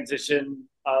the transition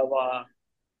of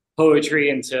poetry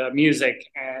into music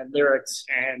and lyrics,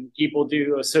 and people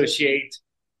do associate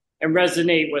and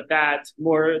resonate with that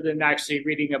more than actually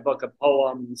reading a book of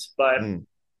poems. But Mm.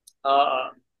 uh,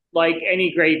 like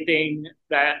any great thing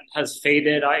that has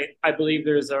faded, I believe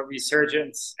there's a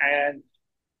resurgence. And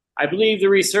I believe the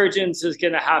resurgence is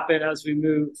going to happen as we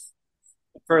move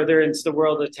further into the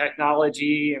world of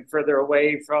technology and further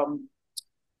away from,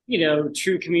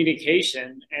 true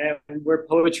communication. And where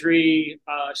poetry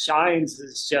shines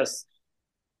is just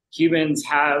humans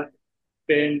have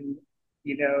been,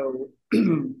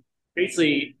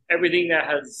 basically everything that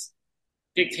has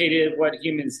dictated what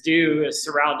humans do is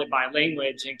surrounded by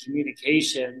language and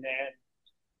communication. And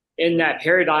in that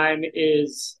paradigm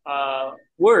is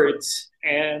words.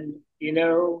 And,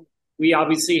 we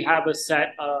obviously have a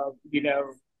set of,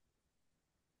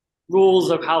 rules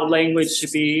of how language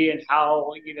should be and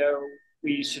how,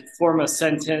 we should form a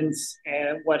sentence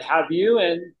and what have you.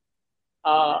 And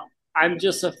uh, I'm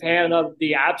just a fan of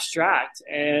the abstract.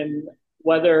 And,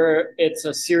 whether it's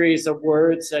a series of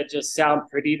words that just sound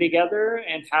pretty together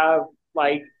and have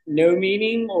like no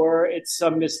meaning, or it's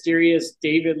some mysterious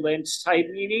David Lynch type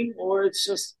meaning, or it's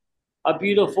just a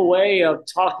beautiful way of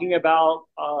talking about,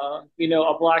 a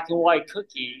black and white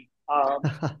cookie.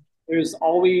 There's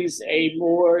always a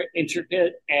more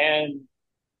intricate and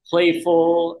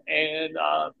playful and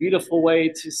beautiful way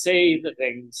to say the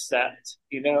things that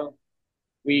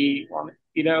we want,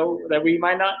 that we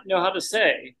might not know how to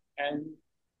say. And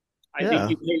I think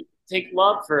Yeah. you take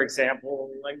love, for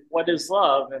example. Like, what is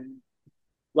love? And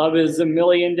love is a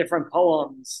million different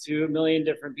poems to a million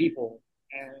different people.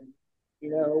 And,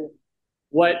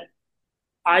 what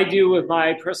I do with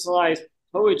my personalized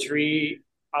poetry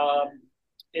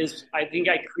is I think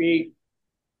I create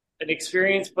an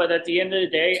experience, but at the end of the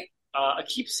day, a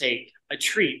keepsake, a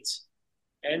treat.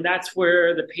 And that's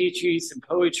where the Pastries and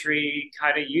poetry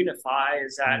kind of unify,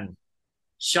 is that Mm.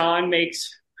 Sean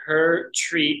makes her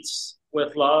treats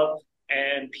with love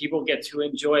and people get to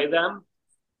enjoy them.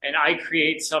 And I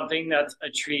create something that's a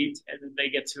treat and they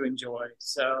get to enjoy.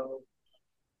 So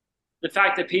the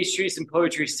fact that Pastries and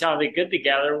poetry sounded good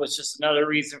together was just another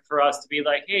reason for us to be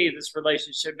like, hey, this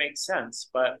relationship makes sense.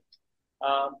 But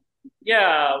um,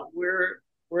 yeah, we're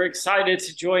excited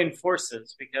to join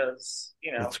forces because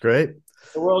That's great.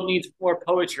 the world needs more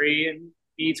poetry and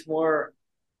needs more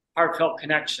heartfelt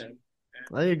connection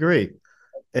I agree.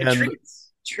 and And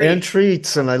treats.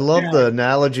 treats, and I Yeah, love the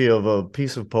analogy of a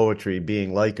piece of poetry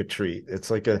being like a treat. It's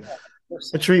like a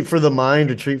treat for the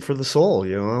mind, a treat for the soul,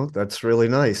 That's really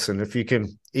nice. And if you can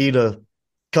eat a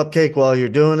cupcake while you're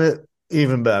doing it,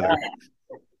 even better.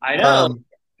 I know. Um,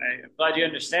 I'm glad you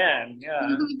understand.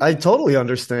 Yeah, I totally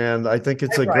understand. I think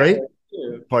it's a great typewriter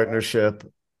too. partnership.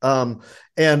 Um,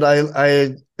 and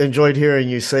I enjoyed hearing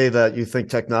you say that you think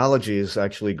technology is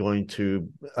actually going to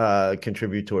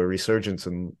contribute to a resurgence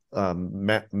in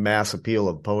mass appeal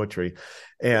of poetry.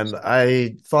 And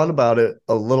I thought about it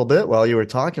a little bit while you were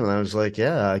talking, and I was like,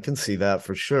 yeah, I can see that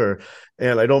for sure.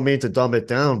 And I don't mean to dumb it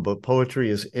down, but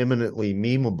poetry is eminently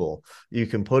memeable. You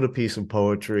can put a piece of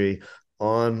poetry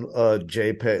on a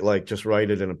JPEG, like just write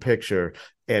it in a picture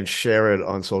and share it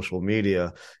on social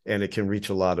media, and it can reach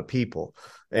a lot of people.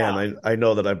 And Yeah, I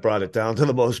know that I brought it down to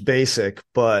the most basic,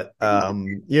 but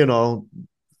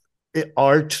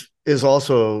art is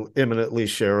also eminently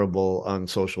shareable on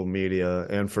social media,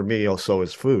 and for me also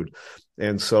is food.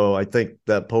 And so I think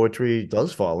that poetry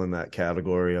does fall in that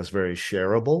category as very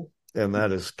shareable, and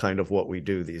that is kind of what we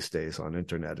do these days on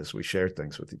internet, is we share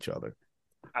things with each other.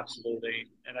 absolutely.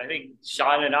 And I think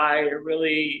Sean and I are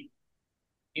really,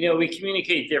 we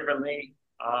communicate differently.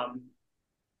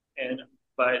 And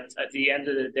but at the end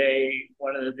of the day,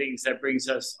 one of the things that brings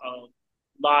us a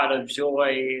lot of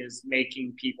joy is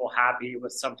making people happy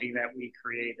with something that we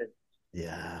created.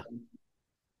 Yeah. And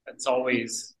that's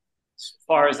always, as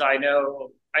far as I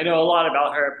know a lot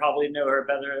about her. I probably know her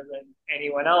better than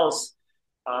anyone else.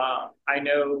 I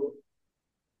know,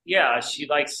 yeah, she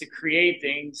likes to create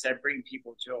things that bring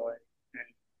people joy.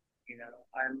 And,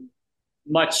 I'm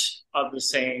much of the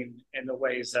same in the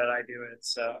ways that I do it.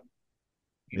 So,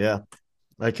 you know, Yeah.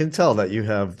 I can tell that you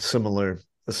have similar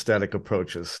aesthetic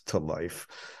approaches to life.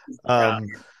 yeah. Um,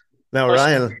 Now, Plus,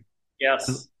 Ryan,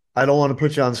 yes. I don't want to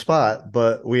put you on spot,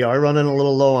 but we are running a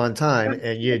little low on time.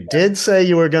 And you did say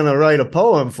you were going to write a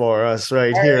poem for us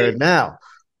right All here right. and now.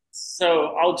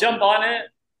 So I'll jump on it,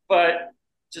 but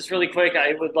just really quick,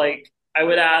 I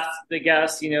would ask the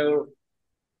guests,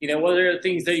 what are the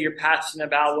things that you're passionate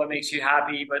about? What makes you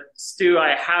happy? But Stu,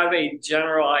 I have a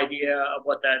general idea of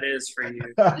what that is for you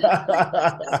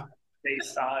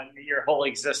based on your whole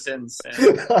existence.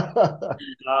 And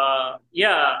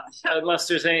yeah, unless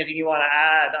there's anything you want to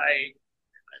add,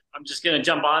 I'm just going to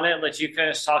jump on it, let you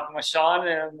finish talking with Sean,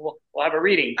 and we'll have a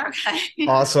reading. Okay.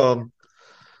 Awesome.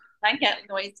 I get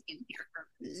noisy in here.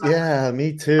 Yeah,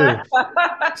 me too.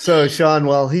 So, Sean,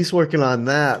 while he's working on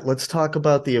that, let's talk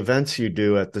about the events you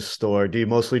do at the store. Do you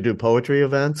mostly do poetry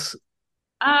events?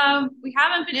 We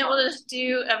haven't been able to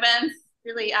do events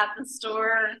really at the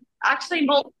store. Actually,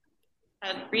 Molt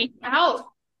had reached out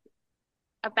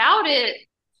about it,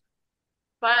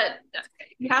 but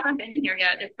we haven't been here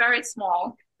yet. It's very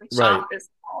small. The Right. shop is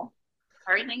small.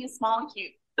 Everything is small and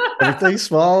cute. Everything's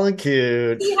small and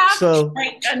cute. We have So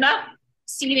like enough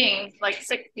seating, like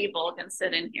 6 people can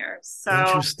sit in here. So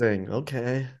interesting.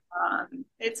 Okay.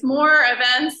 it's more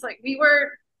events. Like we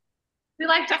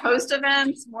like to host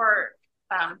events, more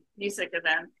music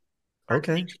events.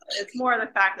 Okay. It's more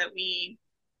the fact that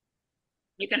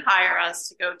you can hire us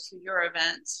to go to your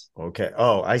event. Okay.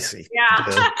 Oh, I see.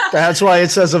 Yeah. That's why it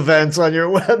says events on your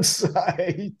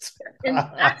website. And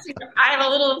actually, I have a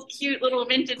little cute little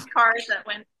vintage card that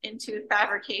went into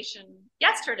fabrication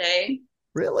yesterday.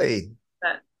 Really?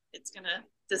 That it's going to A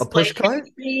display push cart?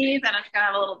 trees, and it's going to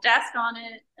have a little desk on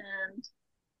it, and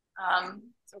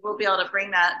so we'll be able to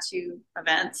bring that to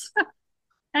events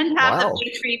and have the Wow.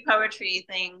 big tree poetry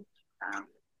thing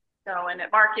going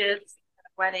at markets, at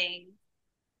weddings,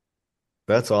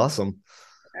 That's awesome.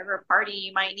 whatever party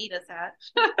you might need us at.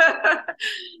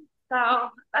 So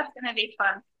that's going to be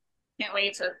fun. Can't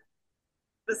wait to.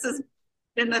 This has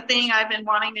been the thing I've been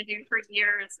wanting to do for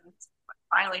years, and it's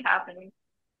finally happening.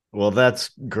 Well,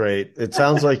 that's great. It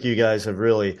sounds like you guys have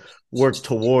really worked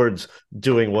towards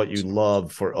doing what you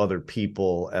love for other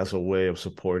people as a way of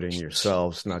supporting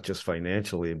yourselves, not just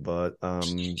financially, but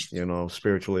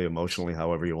spiritually, emotionally,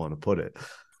 however you want to put it.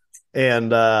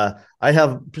 And I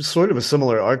have sort of a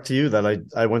similar arc to you that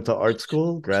I went to art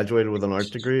school, graduated with an art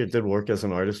degree. I did work as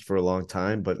an artist for a long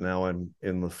time, but now I'm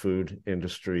in the food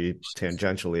industry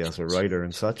tangentially as a writer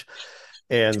and such.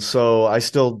 And so I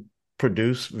still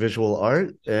produce visual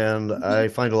art, and I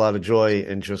find a lot of joy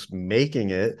in just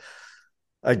making it.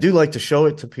 I do like to show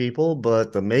it to people,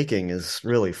 but the making is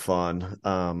really fun.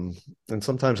 And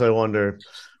sometimes I wonder,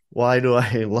 why do I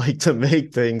like to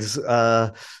make things?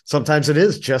 Sometimes it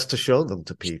is just to show them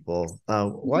to people.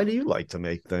 Why do you like to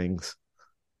make things?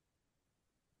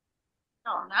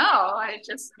 Oh no, it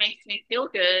just makes me feel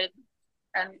good.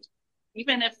 And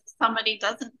even if somebody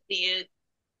doesn't see it,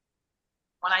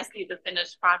 when I see the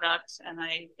finished product and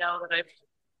I know that I've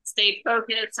stayed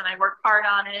focused and I worked hard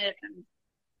on it and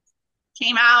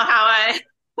came out how I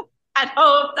had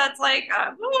hoped, that's like,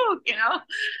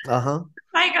 Uh-huh.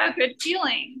 like a good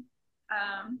feeling.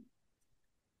 Um,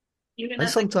 Even I as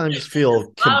a sometimes kid, I feel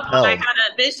just loved when I compelled.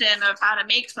 had a vision of how to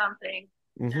make something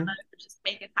and Mm-hmm. I could just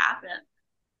make it happen.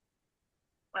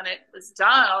 When it was done,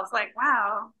 I was like,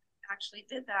 wow, I actually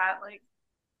did that. Like,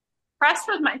 impressed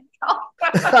with myself.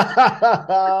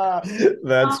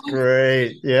 That's um,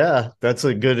 great. Yeah, that's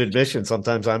a good admission.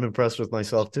 Sometimes I'm impressed with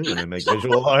myself too when I make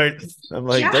visual art. I'm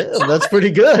like, yeah. damn, that's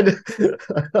pretty good.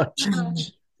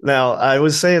 Now, I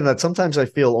was saying that sometimes I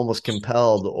feel almost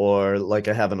compelled or like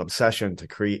I have an obsession to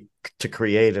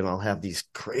create, and I'll have these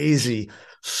crazy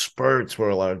spurts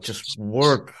where I'll just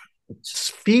work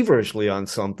feverishly on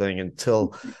something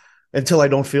until I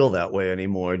don't feel that way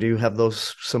anymore. Do you have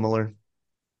those similar?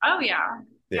 Oh, yeah.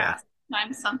 Yeah. Yeah.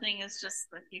 Sometimes something is just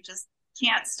like you just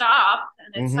can't stop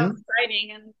and it's so Mm-hmm.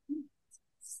 exciting and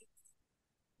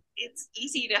it's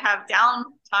easy to have down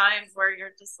times where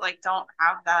you're just like don't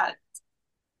have that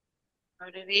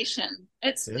motivation.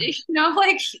 It's Yeah.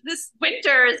 like this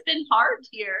winter has been hard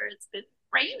here. It's been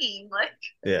raining.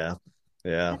 Yeah.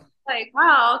 Yeah. Like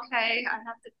wow, okay, I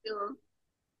have to feel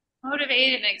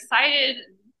motivated and excited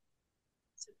and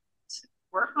to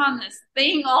work on this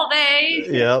thing all day.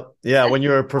 Yeah. Yeah. When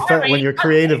you're a when Boring. you're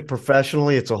creative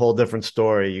professionally, it's a whole different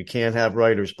story. You can't have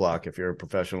writer's block if you're a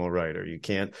professional writer. You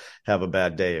can't have a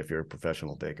bad day if you're a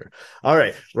professional baker. All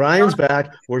right. Ryan's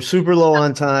back. We're super low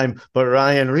on time, but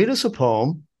Ryan, read us a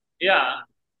poem. Yeah.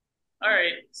 All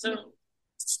right. So,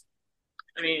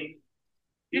 I mean,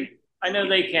 I know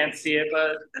they can't see it,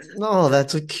 but No,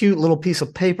 that's a cute little piece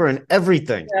of paper and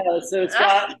everything. yeah. So it's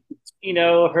got,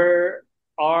 her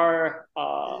our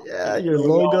Yeah, your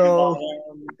logo on the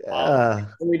logo. bottom. Yeah.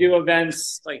 When we do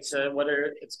events, like so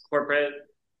whether it's corporate,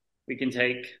 we can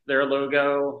take their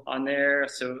logo on there.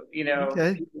 So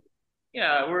Okay.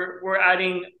 yeah, we're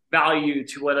adding value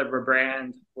to whatever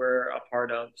brand we're a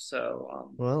part of.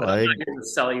 So, Well, but I'm not here to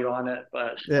sell you on it.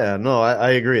 But yeah, no,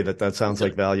 I agree that sounds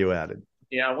like value added.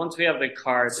 yeah, once we have the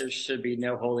card, there should be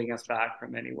no holding us back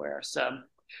from anywhere. So,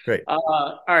 Great.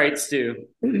 all right, Stu,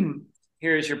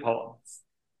 here's your poem.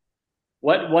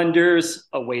 What wonders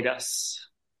await us?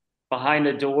 Behind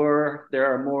a door, there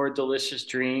are more delicious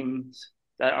dreams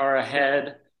that are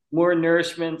ahead, more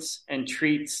nourishments and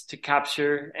treats to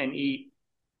capture and eat.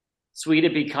 Sweet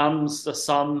it becomes the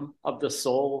sum of the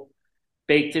soul,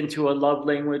 baked into a love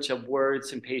language of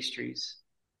words and pastries.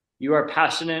 You are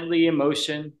passionately in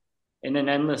motion in an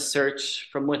endless search.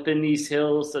 From within these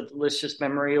hills, the delicious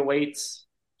memory awaits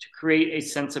to create a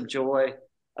sense of joy,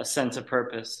 a sense of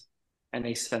purpose, and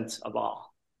a sense of awe.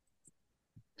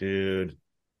 Dude,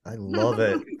 I love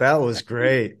it. That was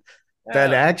great.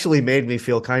 That Yeah, actually made me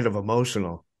feel kind of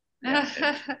emotional.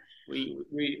 yeah.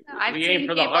 We I've we aim seen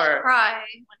for the people heart. cry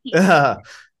when he. Yeah,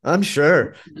 I'm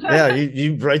sure. Yeah,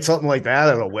 you write something like that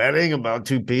at a wedding about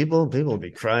two people would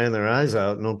be crying their eyes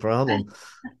out, no problem.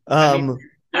 I mean, Um,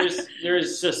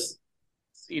 there's just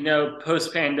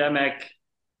post pandemic.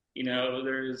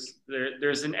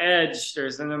 there's an edge,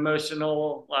 there's an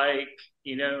emotional,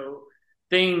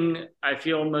 thing I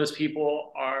feel most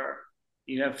people are,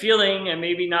 feeling and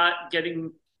maybe not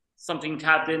getting something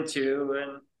tapped into.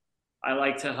 And I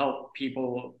like to help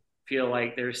people feel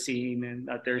like they're seen and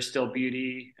that there's still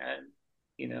beauty and,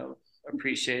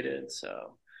 appreciated.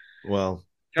 So Well,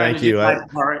 trying to thank do you. my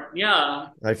part. Yeah.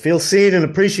 I feel seen and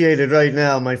appreciated right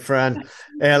now, my friend.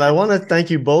 And I want to thank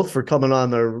you both for coming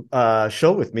on the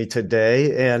show with me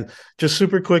today. And just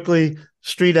super quickly,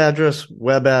 street address,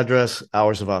 web address,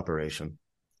 hours of operation.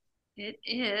 It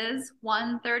is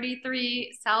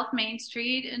 133 South Main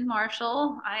Street in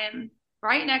Marshall. I am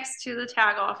right next to the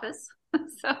tag office.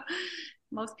 So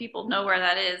most people know where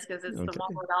that is because it's the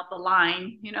one without the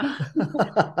line,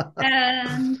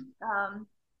 And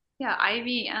yeah,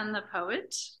 Ivy and the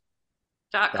Poet.com.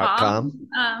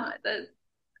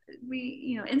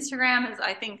 Instagram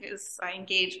I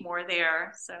engage more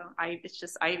there. So it's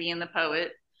just Ivy and the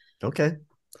Poet. Okay.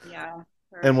 Yeah.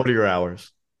 And what are your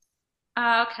hours?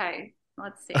 Okay.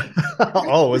 Let's see.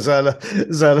 Oh, is that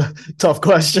a tough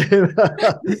question?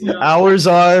 Hours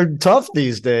are tough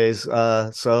these days.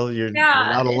 So you're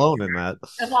not alone in that.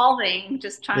 Evolving,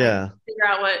 just trying to figure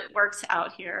out what works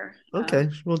out here. Okay.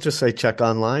 We'll just say check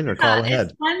online or call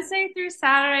ahead. It's Wednesday through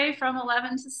Saturday from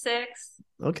 11 to 6.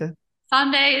 Okay.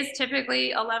 Sunday is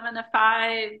typically 11 to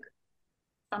 5.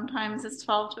 Sometimes it's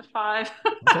 12 to 5.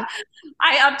 Okay.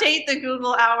 I update the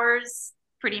Google hours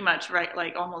pretty much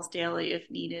almost daily if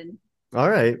needed. All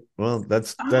right. Well,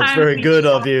 that's very good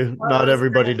of you. Not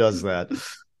everybody does that.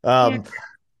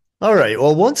 All right.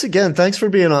 Well, once again, thanks for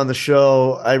being on the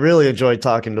show. I really enjoyed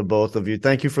talking to both of you.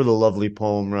 Thank you for the lovely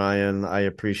poem, Ryan. I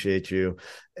appreciate you.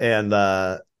 And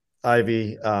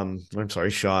Ivy, I'm sorry,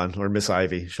 Sean or Miss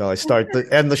Ivy. Shall I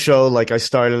end the show like I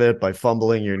started it by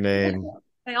fumbling your name?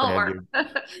 They all work.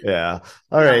 Yeah.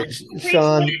 All right,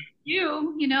 Sean.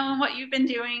 You and what you've been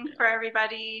doing for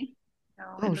everybody.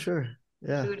 Sure.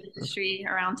 Yeah. Food industry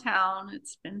around town.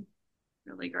 It's been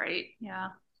really great. Yeah.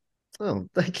 Oh,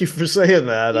 thank you for saying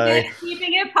that.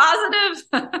 Keeping it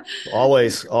positive.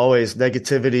 Always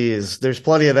negativity there's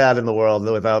plenty of that in the world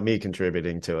without me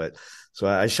contributing to it. So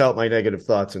I shout my negative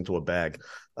thoughts into a bag.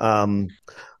 All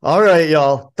right,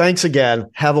 y'all. Thanks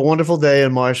again. Have a wonderful day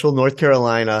in Marshall, North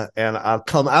Carolina, and I'll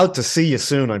come out to see you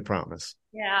soon, I promise.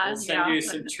 Yeah, we'll send you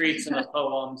some treats and a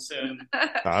poem soon.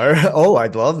 All right. Oh,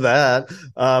 I'd love that.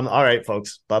 All right,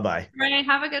 folks. Bye-bye. All right,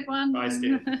 have a good one. Bye,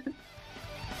 Steve.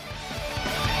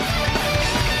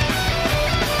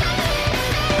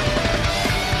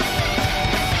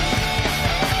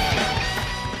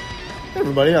 Hey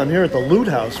everybody, I'm here at the Loot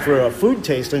House for a food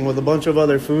tasting with a bunch of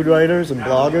other food writers and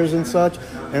bloggers and such,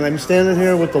 and I'm standing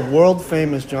here with the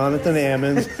world-famous Jonathan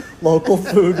Ammons, local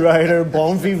food writer,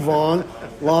 bon vivant,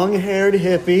 long-haired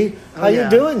hippie. How you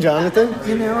doing, Jonathan?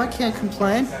 I can't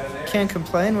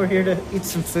complain. We're here to eat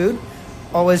some food.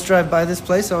 Always drive by this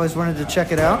place. Always wanted to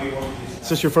check it out. Is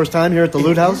this your first time here at the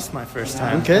Loot House? It's my first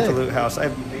time at the Loot House. I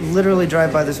literally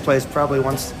drive by this place probably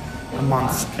once a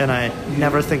month, and I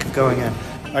never think of going in.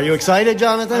 Are you excited,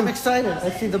 Jonathan? I'm excited. I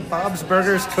see the Bob's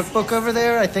Burgers cookbook over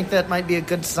there. I think that might be a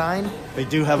good sign. They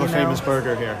do have a famous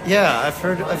burger here. Yeah, I've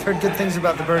heard good things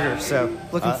about the burger, so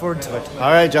looking forward to it.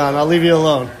 All right, John, I'll leave you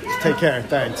alone. Take care.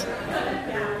 Thanks.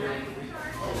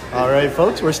 All right,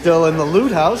 folks, we're still in the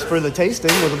Loot House for the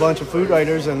tasting with a bunch of food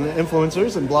writers and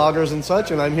influencers and bloggers and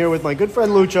such, and I'm here with my good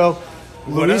friend Lucho.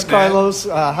 Luis Carlos,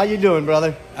 how you doing,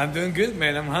 brother? I'm doing good,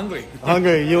 man. I'm hungry.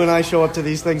 Hungry. You and I show up to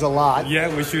these things a lot.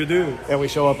 Yeah, we sure do. And we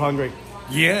show up hungry.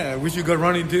 Yeah, we should go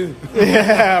running too.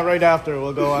 Yeah, right after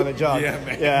we'll go on a jog. Yeah,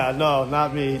 man. Yeah, no,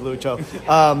 not me, Lucho.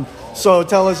 So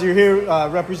tell us, you're here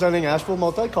representing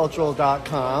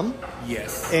AshevilleMulticultural.com.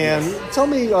 Yes. And tell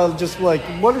me what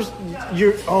is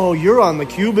you're on the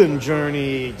Cuban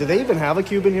journey. Do they even have a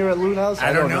Cuban here at Loot House?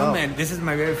 I don't know, man. This is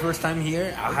my very first time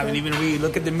here. I haven't even really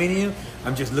looked at the menu.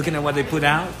 I'm just looking at what they put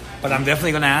out. But I'm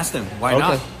definitely going to ask them. Why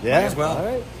not? Yeah. Might as well. All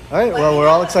right. Well, we're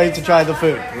all excited to try the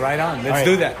food. Right on. Let's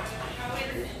do that.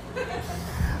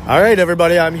 All right,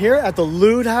 everybody. I'm here at the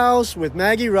Loot House with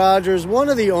Maggie Rogers, one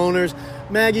of the owners.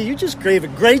 Maggie, you just gave a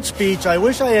great speech. I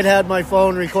wish I had my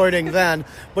phone recording then.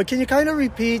 But can you kind of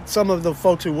repeat some of the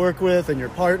folks you work with and your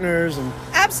partners?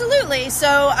 Absolutely. So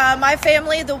my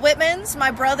family, the Whitmans, my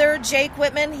brother, Jake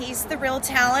Whitman, he's the real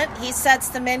talent. He sets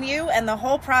the menu, and the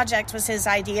whole project was his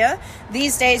idea.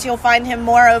 These days, you'll find him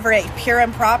more over at Pure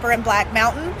and Proper in Black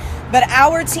Mountain. But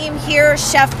our team here,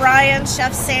 Chef Brian,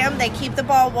 Chef Sam, they keep the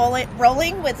ball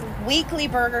rolling with weekly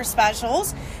burger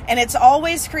specials, and it's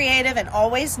always creative and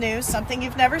always new, something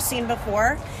you've never seen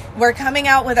before. We're coming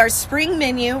out with our spring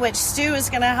menu, which Stu is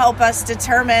going to help us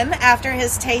determine after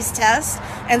his taste test,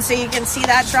 and so you can see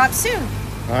that drop soon.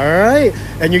 All right.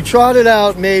 And you trotted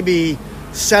out maybe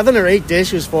 7 or 8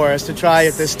 dishes for us to try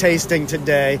at this tasting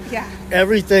today. Yeah.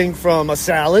 Everything from a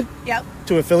salad Yep.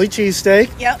 to a Philly cheesesteak.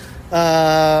 Yep.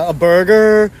 A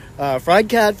burger, fried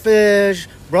catfish,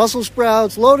 Brussels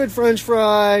sprouts, loaded French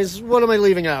fries. What am I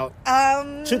leaving out?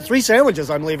 3 sandwiches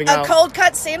I'm leaving out. A cold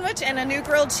cut sandwich and a new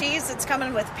grilled cheese that's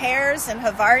coming with pears and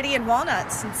Havarti and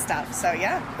walnuts and stuff. So,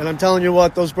 yeah. And I'm telling you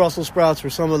what, those Brussels sprouts were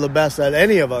some of the best that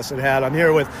any of us had had. I'm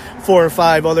here with 4 or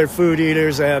 5 other food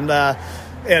eaters, and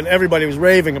everybody was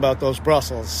raving about those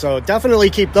Brussels. So definitely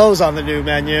keep those on the new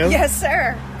menu. Yes,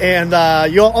 sir. And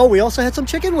we also had some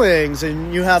chicken wings,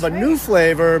 and you have a new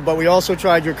flavor, but we also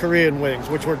tried your Korean wings,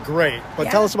 which were great.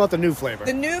 But tell us about the new flavor.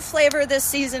 The new flavor this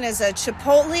season is a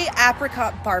chipotle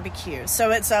apricot barbecue. So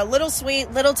it's a little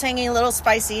sweet, little tangy, little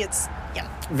spicy. It's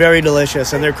very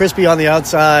delicious, and they're crispy on the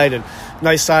outside and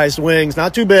nice sized wings.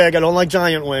 Not too big. I don't like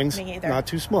giant wings. Me either. Not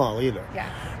too small either. Yeah.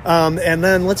 And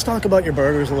then let's talk about your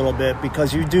burgers a little bit,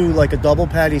 because you do like a double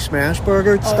patty smash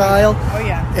burger style. Yeah. Oh,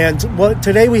 yeah. And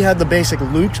today we had the basic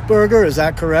Luke's burger. Is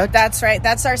that correct? That's right.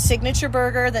 That's our signature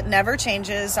burger that never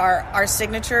changes, our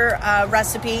signature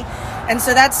recipe. And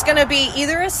so that's going to be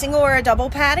either a single or a double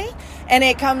patty. And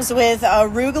it comes with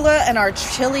arugula and our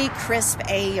chili crisp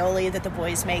aioli that the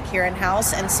boys make here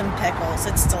in-house, and some pickles.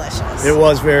 It's delicious. It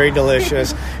was very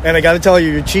delicious. And I got to tell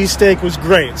you, your cheesesteak was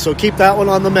great. So keep that one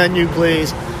on the menu,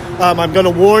 please. I'm going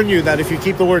to warn you that if you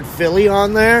keep the word Philly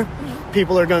on there,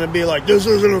 people are going to be like, this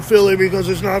isn't a Philly because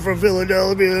it's not from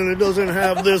Philadelphia and it doesn't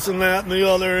have this and that and the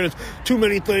other, and it's too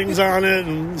many things on it.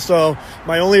 And so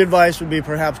my only advice would be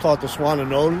perhaps call it the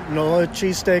Noah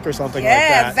cheesesteak or something like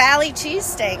that. Yeah, Valley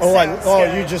cheesesteak.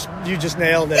 You just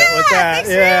nailed it with that.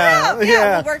 Yeah,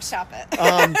 we'll workshop it.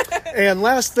 And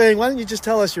last thing, why don't you just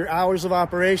tell us your hours of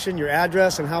operation, your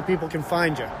address, and how people can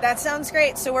find you? That sounds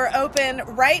great. So we're open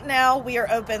right now. We are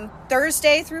open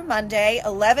Thursday through Monday,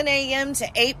 11 a.m. to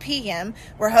 8 p.m.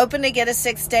 We're hoping to get a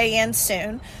 6th day in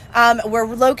soon. We're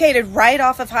located right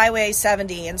off of Highway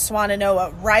 70 in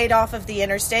Swannanoa, right off of the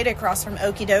interstate across from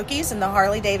Okie Dokies and the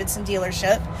Harley-Davidson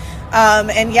dealership.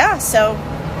 So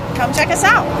come check us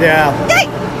out. Yeah.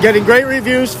 Yay! Getting great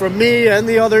reviews from me and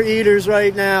the other eaters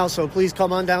right now, so please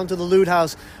come on down to the Loot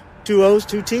House. 2 O's,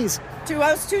 2 T's. 2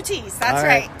 O's, 2 T's. That's All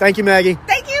right. right. Thank you, Maggie.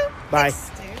 Thank you. Bye.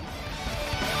 Thanks.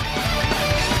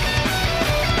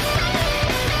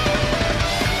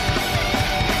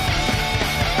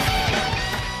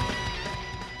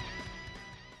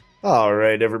 All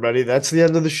right, everybody, that's the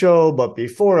end of the show. But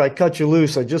before I cut you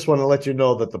loose, I just want to let you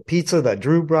know that the pizza that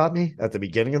Drew brought me at the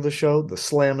beginning of the show, the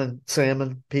Slammin'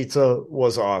 Salmon pizza,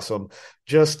 was awesome.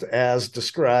 Just as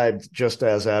described, just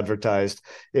as advertised.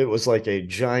 It was like a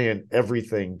giant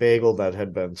everything bagel that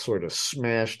had been sort of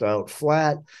smashed out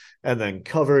flat and then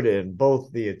covered in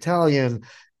both the Italian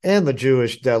and the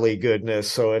Jewish deli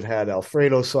goodness. So it had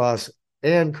Alfredo sauce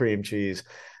and cream cheese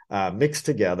mixed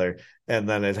together. And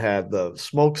then it had the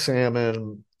smoked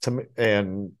salmon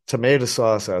and tomato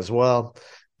sauce as well.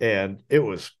 And it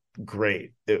was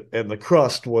great. And the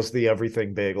crust was the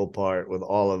everything bagel part with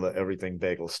all of the everything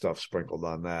bagel stuff sprinkled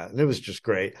on that. And it was just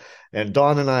great. And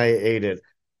Dawn and I ate it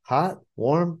hot,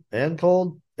 warm, and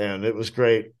cold. And it was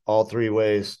great all 3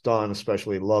 ways. Dawn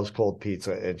especially loves cold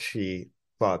pizza, and she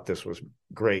thought this was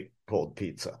great cold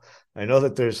pizza. I know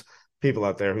that there's people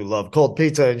out there who love cold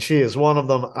pizza, and she is one of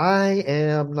them. I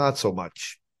am not so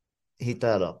much. Heat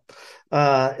that up.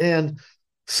 And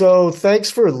so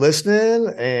thanks for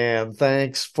listening, and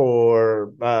thanks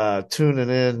for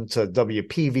tuning in to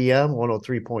WPVM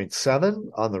 103.7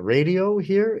 on the radio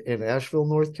here in Asheville,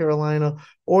 North Carolina,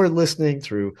 or listening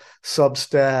through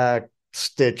Substack,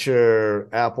 Stitcher,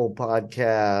 Apple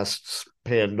Podcasts,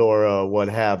 Pandora, what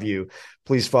have you.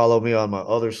 Please follow me on my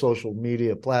other social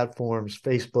media platforms,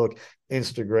 Facebook,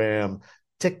 Instagram,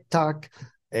 TikTok,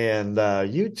 and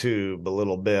YouTube a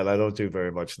little bit. I don't do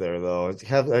very much there, though.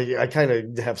 I kind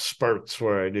of have spurts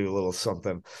where I do a little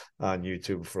something on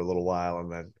YouTube for a little while,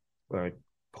 and then I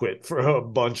quit for a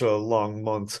bunch of long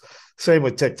months. Same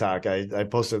with TikTok. I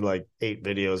posted like 8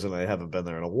 videos, and I haven't been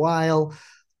there in a while.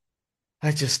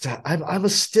 I'm a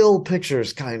still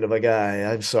pictures kind of a guy.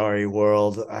 I'm sorry,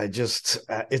 world.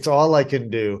 It's all I can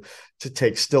do to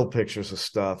take still pictures of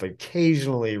stuff,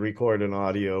 occasionally record an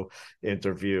audio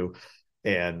interview.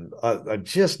 And I'm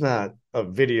just not a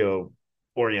video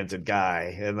oriented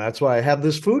guy. And that's why I have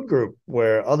this food group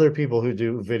where other people who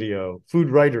do video, food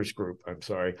writers group, I'm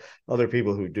sorry, other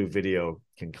people who do video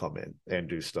can come in and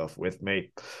do stuff with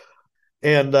me.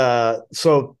 And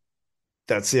so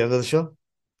that's the end of the show.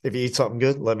 If you eat something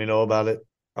good, let me know about it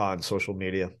on social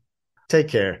media. Take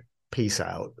care. Peace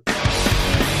out.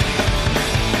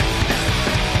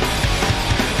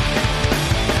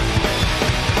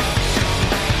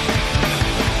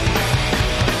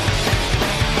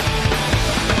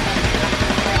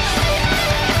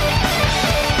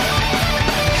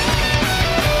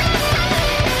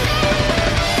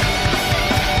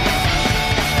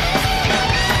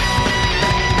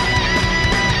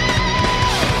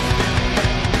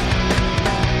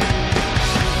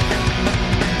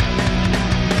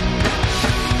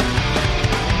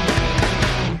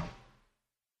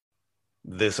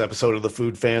 This episode of the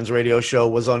Food Fans Radio Show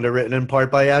was underwritten in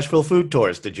part by Asheville Food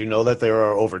Tours. Did you know that there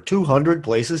are over 200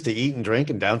 places to eat and drink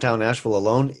in downtown Asheville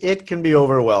alone? It can be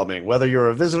overwhelming. Whether you're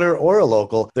a visitor or a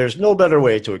local, there's no better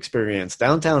way to experience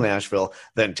downtown Asheville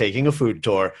than taking a food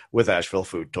tour with Asheville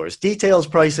Food Tours. Details,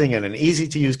 pricing, and an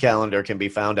easy-to-use calendar can be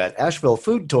found at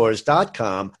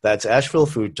AshevilleFoodTours.com. That's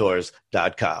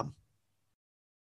AshevilleFoodTours.com.